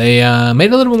 They made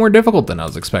it a little bit more difficult than I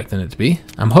was expecting it to be.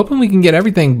 I'm hoping we can get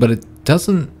everything, but it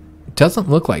doesn't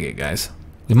look like it, guys.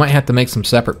 We might have to make some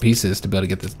separate pieces to be able to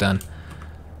get this done.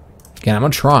 Again, I'm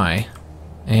gonna try.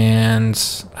 And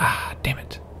damn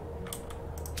it.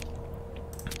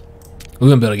 We're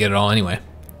gonna be able to get it all anyway.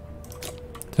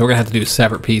 So we're gonna have to do a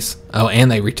separate piece. Oh, and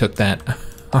they retook that.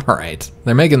 Alright.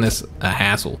 They're making this a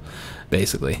hassle,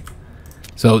 basically.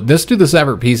 So let's do the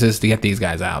separate pieces to get these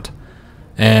guys out.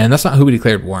 And that's not who we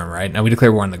declared war on, right? No, we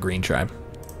declared war on the Green Tribe.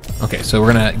 Okay, so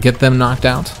we're gonna get them knocked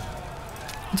out.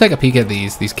 We'll take a peek at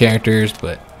these characters,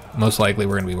 but most likely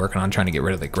we're gonna be working on trying to get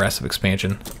rid of the aggressive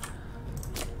expansion.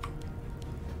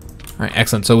 Alright,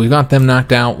 excellent. So we've got them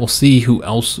knocked out. We'll see who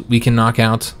else we can knock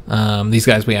out. These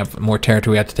guys, we have more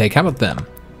territory we have to take. How about them?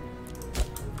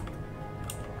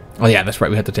 Oh yeah, that's right,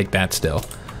 we have to take that still.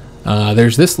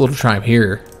 There's this little tribe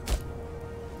here.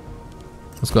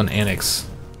 Let's go and annex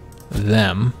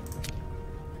them.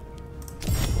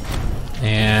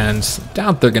 And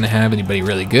doubt they're gonna have anybody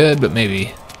really good, but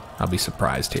maybe I'll be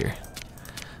surprised here.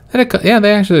 Yeah,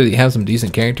 they actually have some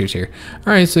decent characters here.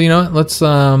 Alright, so you know what, let's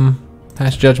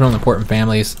pass judgment on important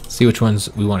families, see which ones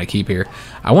we want to keep here.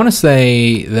 I want to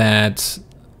say that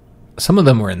some of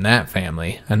them were in that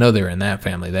family. I know they were in that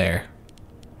family there.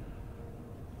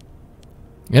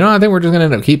 You know, I think we're just going to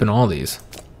end up keeping all these.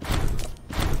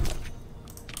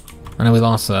 I know we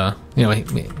lost, you know,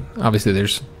 obviously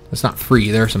it's not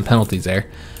free. There are some penalties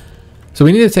there. So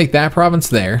we need to take that province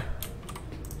there.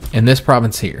 and this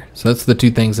province here. So that's the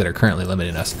two things that are currently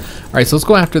limiting us. All right, so let's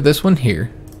go after this one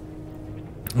here.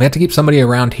 We have to keep somebody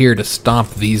around here to stop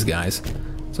these guys.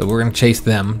 So we're going to chase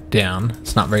them down.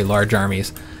 It's not very large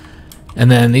armies. And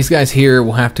then these guys here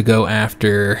will have to go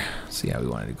after... Let's see how we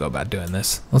wanted to go about doing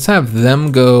this. Let's have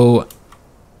them go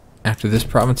after this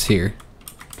province here.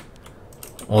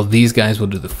 Well, these guys will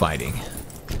do the fighting.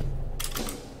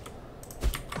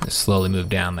 Just slowly move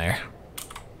down there.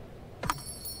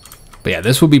 But yeah,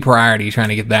 this will be priority, trying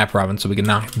to get that province so we can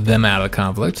knock them out of the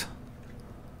conflict.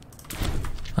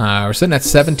 We're sitting at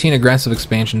 17 aggressive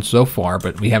expansion so far,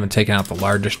 but we haven't taken out the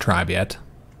largest tribe yet.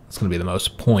 It's going to be the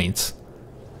most points.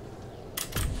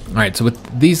 Alright, so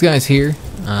with these guys here,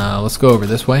 let's go over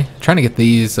this way. Trying to get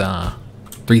these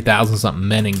 3,000 something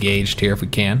men engaged here if we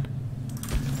can.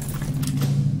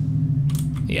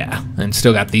 Yeah, and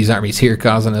still got these armies here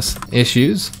causing us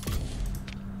issues.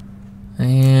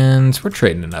 And we're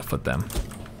trading enough with them.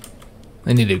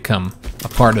 They need to become a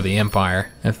part of the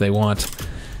empire if they want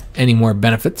any more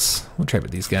benefits. We'll trade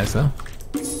with these guys though.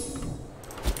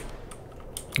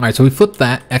 Alright, so we flipped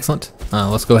that. Excellent.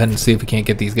 Let's go ahead and see if we can't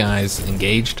get these guys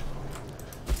engaged.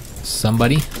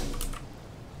 Somebody.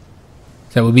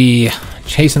 So we'll be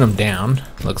chasing them down,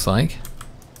 looks like.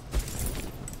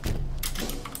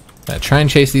 Try and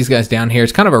chase these guys down here.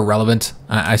 It's kind of irrelevant.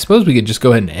 I suppose we could just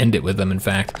go ahead and end it with them, in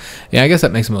fact. Yeah, I guess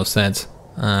that makes the most sense.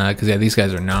 Because, yeah, these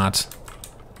guys are not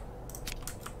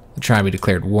the tribe we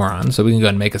declared war on. So we can go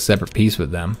ahead and make a separate peace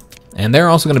with them. And they're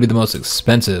also going to be the most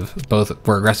expensive, both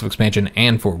for aggressive expansion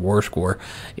and for war score.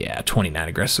 Yeah, 29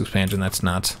 aggressive expansion. That's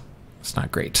not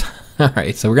great.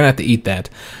 Alright, so we're going to have to eat that.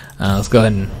 Let's go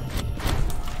ahead and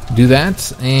do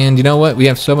that. And you know what? We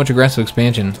have so much aggressive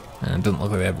expansion. It doesn't look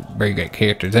like they have very great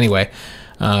characters. Anyway,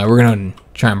 we're going to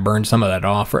try and burn some of that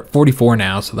off. We're at 44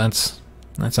 now, so that's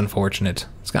unfortunate.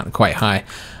 It's gotten quite high.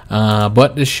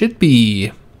 But this should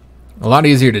be a lot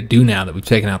easier to do now that we've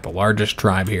taken out the largest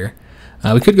tribe here.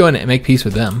 We could go in and make peace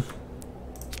with them.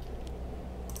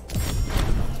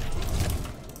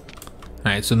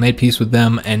 Alright, so made peace with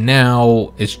them, and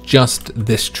now it's just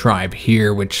this tribe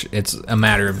here, which it's a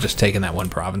matter of just taking that one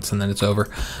province and then it's over.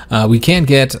 We can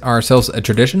get ourselves a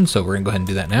tradition, so we're going to go ahead and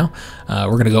do that now.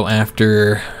 We're going to go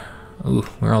after... Ooh,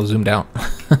 we're all zoomed out.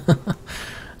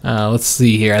 Let's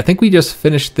see here. I think we just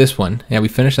finished this one. Yeah, we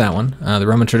finished that one. The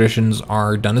Roman traditions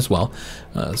are done as well.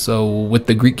 So with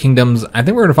the Greek kingdoms, I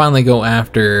think we're going to finally go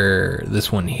after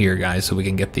this one here, guys, so we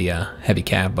can get the heavy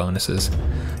cav bonuses.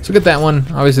 So get that one.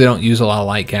 Obviously, they don't use a lot of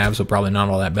light cav, so probably not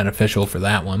all that beneficial for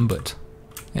that one, but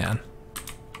yeah.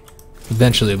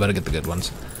 Eventually, we better get the good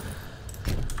ones.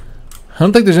 I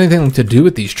don't think there's anything to do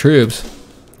with these troops.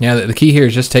 Yeah, the key here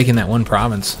is just taking that one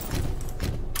province.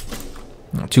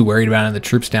 Not too worried about it. The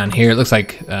troops down here, it looks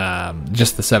like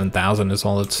just the 7,000 is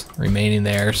all that's remaining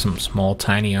there. Some small,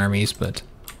 tiny armies, but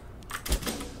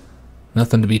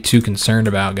nothing to be too concerned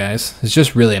about, guys. It's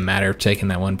just really a matter of taking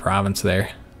that one province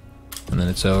there, and then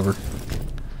it's over.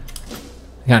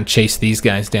 Kind of chase these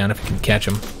guys down if we can catch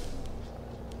them.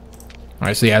 All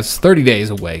right, so yeah, it's 30 days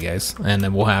away, guys, and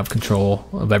then we'll have control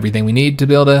of everything we need to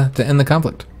be able to end the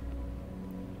conflict.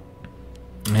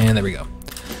 And there we go.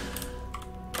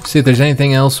 See if there's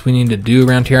anything else we need to do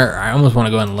around here. I almost want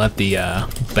to go ahead and let the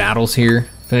battles here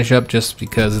finish up just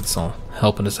because it's all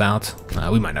helping us out.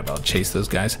 We might not be able to chase those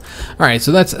guys. Alright,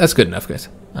 so that's good enough, guys.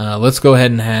 Let's go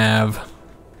ahead and have...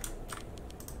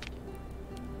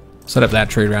 set up that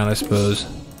trade round, I suppose.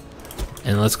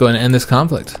 And let's go ahead and end this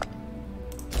conflict.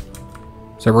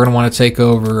 So we're going to want to take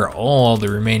over all the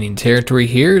remaining territory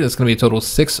here. That's going to be a total of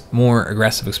 6 more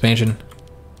aggressive expansion.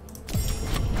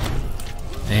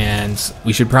 And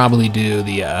we should probably do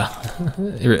the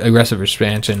aggressive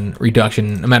expansion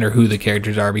reduction, no matter who the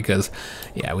characters are, because,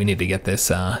 yeah, we need to get this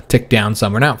ticked down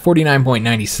some. We're now at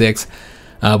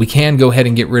 49.96. We can go ahead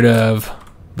and get rid of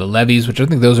the levies, which I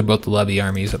think those are both the levy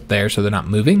armies up there, so they're not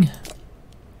moving.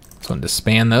 So I'm going to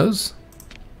span those.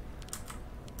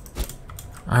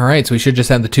 Alright, so we should just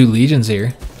have the 2 legions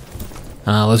here.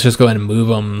 Let's just go ahead and move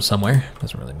them somewhere.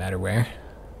 Doesn't really matter where.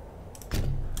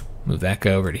 Move that guy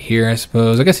over to here, I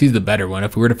suppose. I guess he's the better one.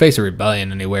 If we were to face a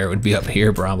rebellion anywhere, it would be up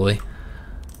here, probably.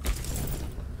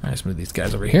 Alright, let's move these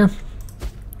guys over here.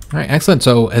 Alright, excellent.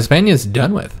 So, Hispania is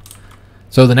done with.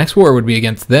 So, the next war would be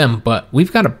against them, but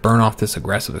we've got to burn off this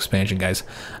aggressive expansion, guys.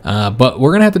 But we're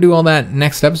going to have to do all that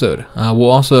next episode. We'll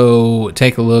also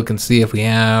take a look and see if we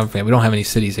have... Yeah, we don't have any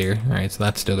cities here. Alright, so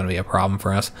that's still going to be a problem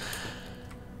for us.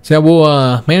 So yeah,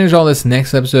 we'll manage all this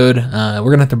next episode. We're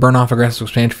going to have to burn off aggressive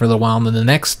expansion for a little while, and then the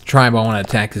next tribe I want to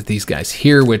attack is these guys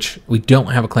here, which we don't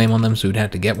have a claim on them, so we'd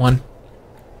have to get one.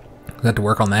 We'll have to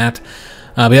work on that.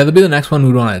 But yeah, that'll be the next one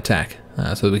we'd want to attack.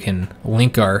 so that we can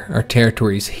link our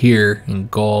territories here in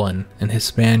Gaul and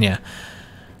Hispania.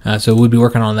 So we'll be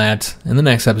working on that in the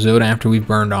next episode after we've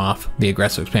burned off the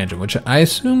aggressive expansion, which I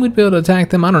assume we'd be able to attack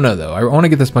them. I don't know, though. I want to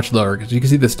get this much lower because you can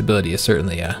see the stability is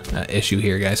certainly a issue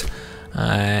here, guys.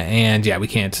 And yeah, we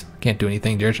can't do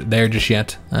anything there just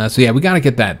yet. So yeah, we got to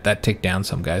get that tick down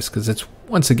some, guys, because it's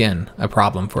once again a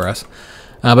problem for us.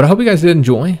 But I hope you guys did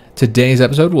enjoy today's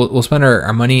episode. We'll spend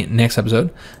our money next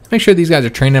episode. Make sure these guys are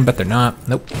training, but they're not.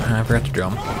 Nope, I forgot to drill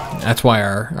them. That's why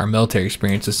our military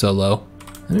experience is so low.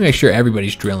 Let me make sure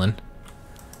everybody's drilling.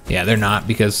 Yeah, they're not,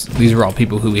 because these are all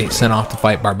people who we sent off to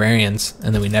fight barbarians,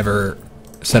 and then we never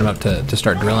set them up to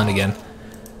start drilling again.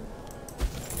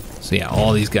 So yeah,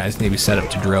 all these guys need to be set up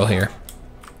to drill here.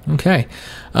 Okay,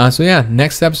 so yeah,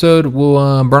 next episode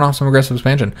we'll burn off some aggressive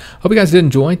expansion. Hope you guys did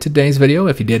enjoy today's video.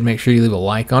 If you did, make sure you leave a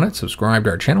like on it, subscribe to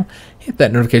our channel, hit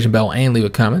that notification bell, and leave a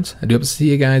comment. I do hope to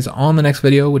see you guys on the next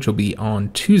video, which will be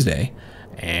on Tuesday.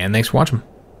 And thanks for watching.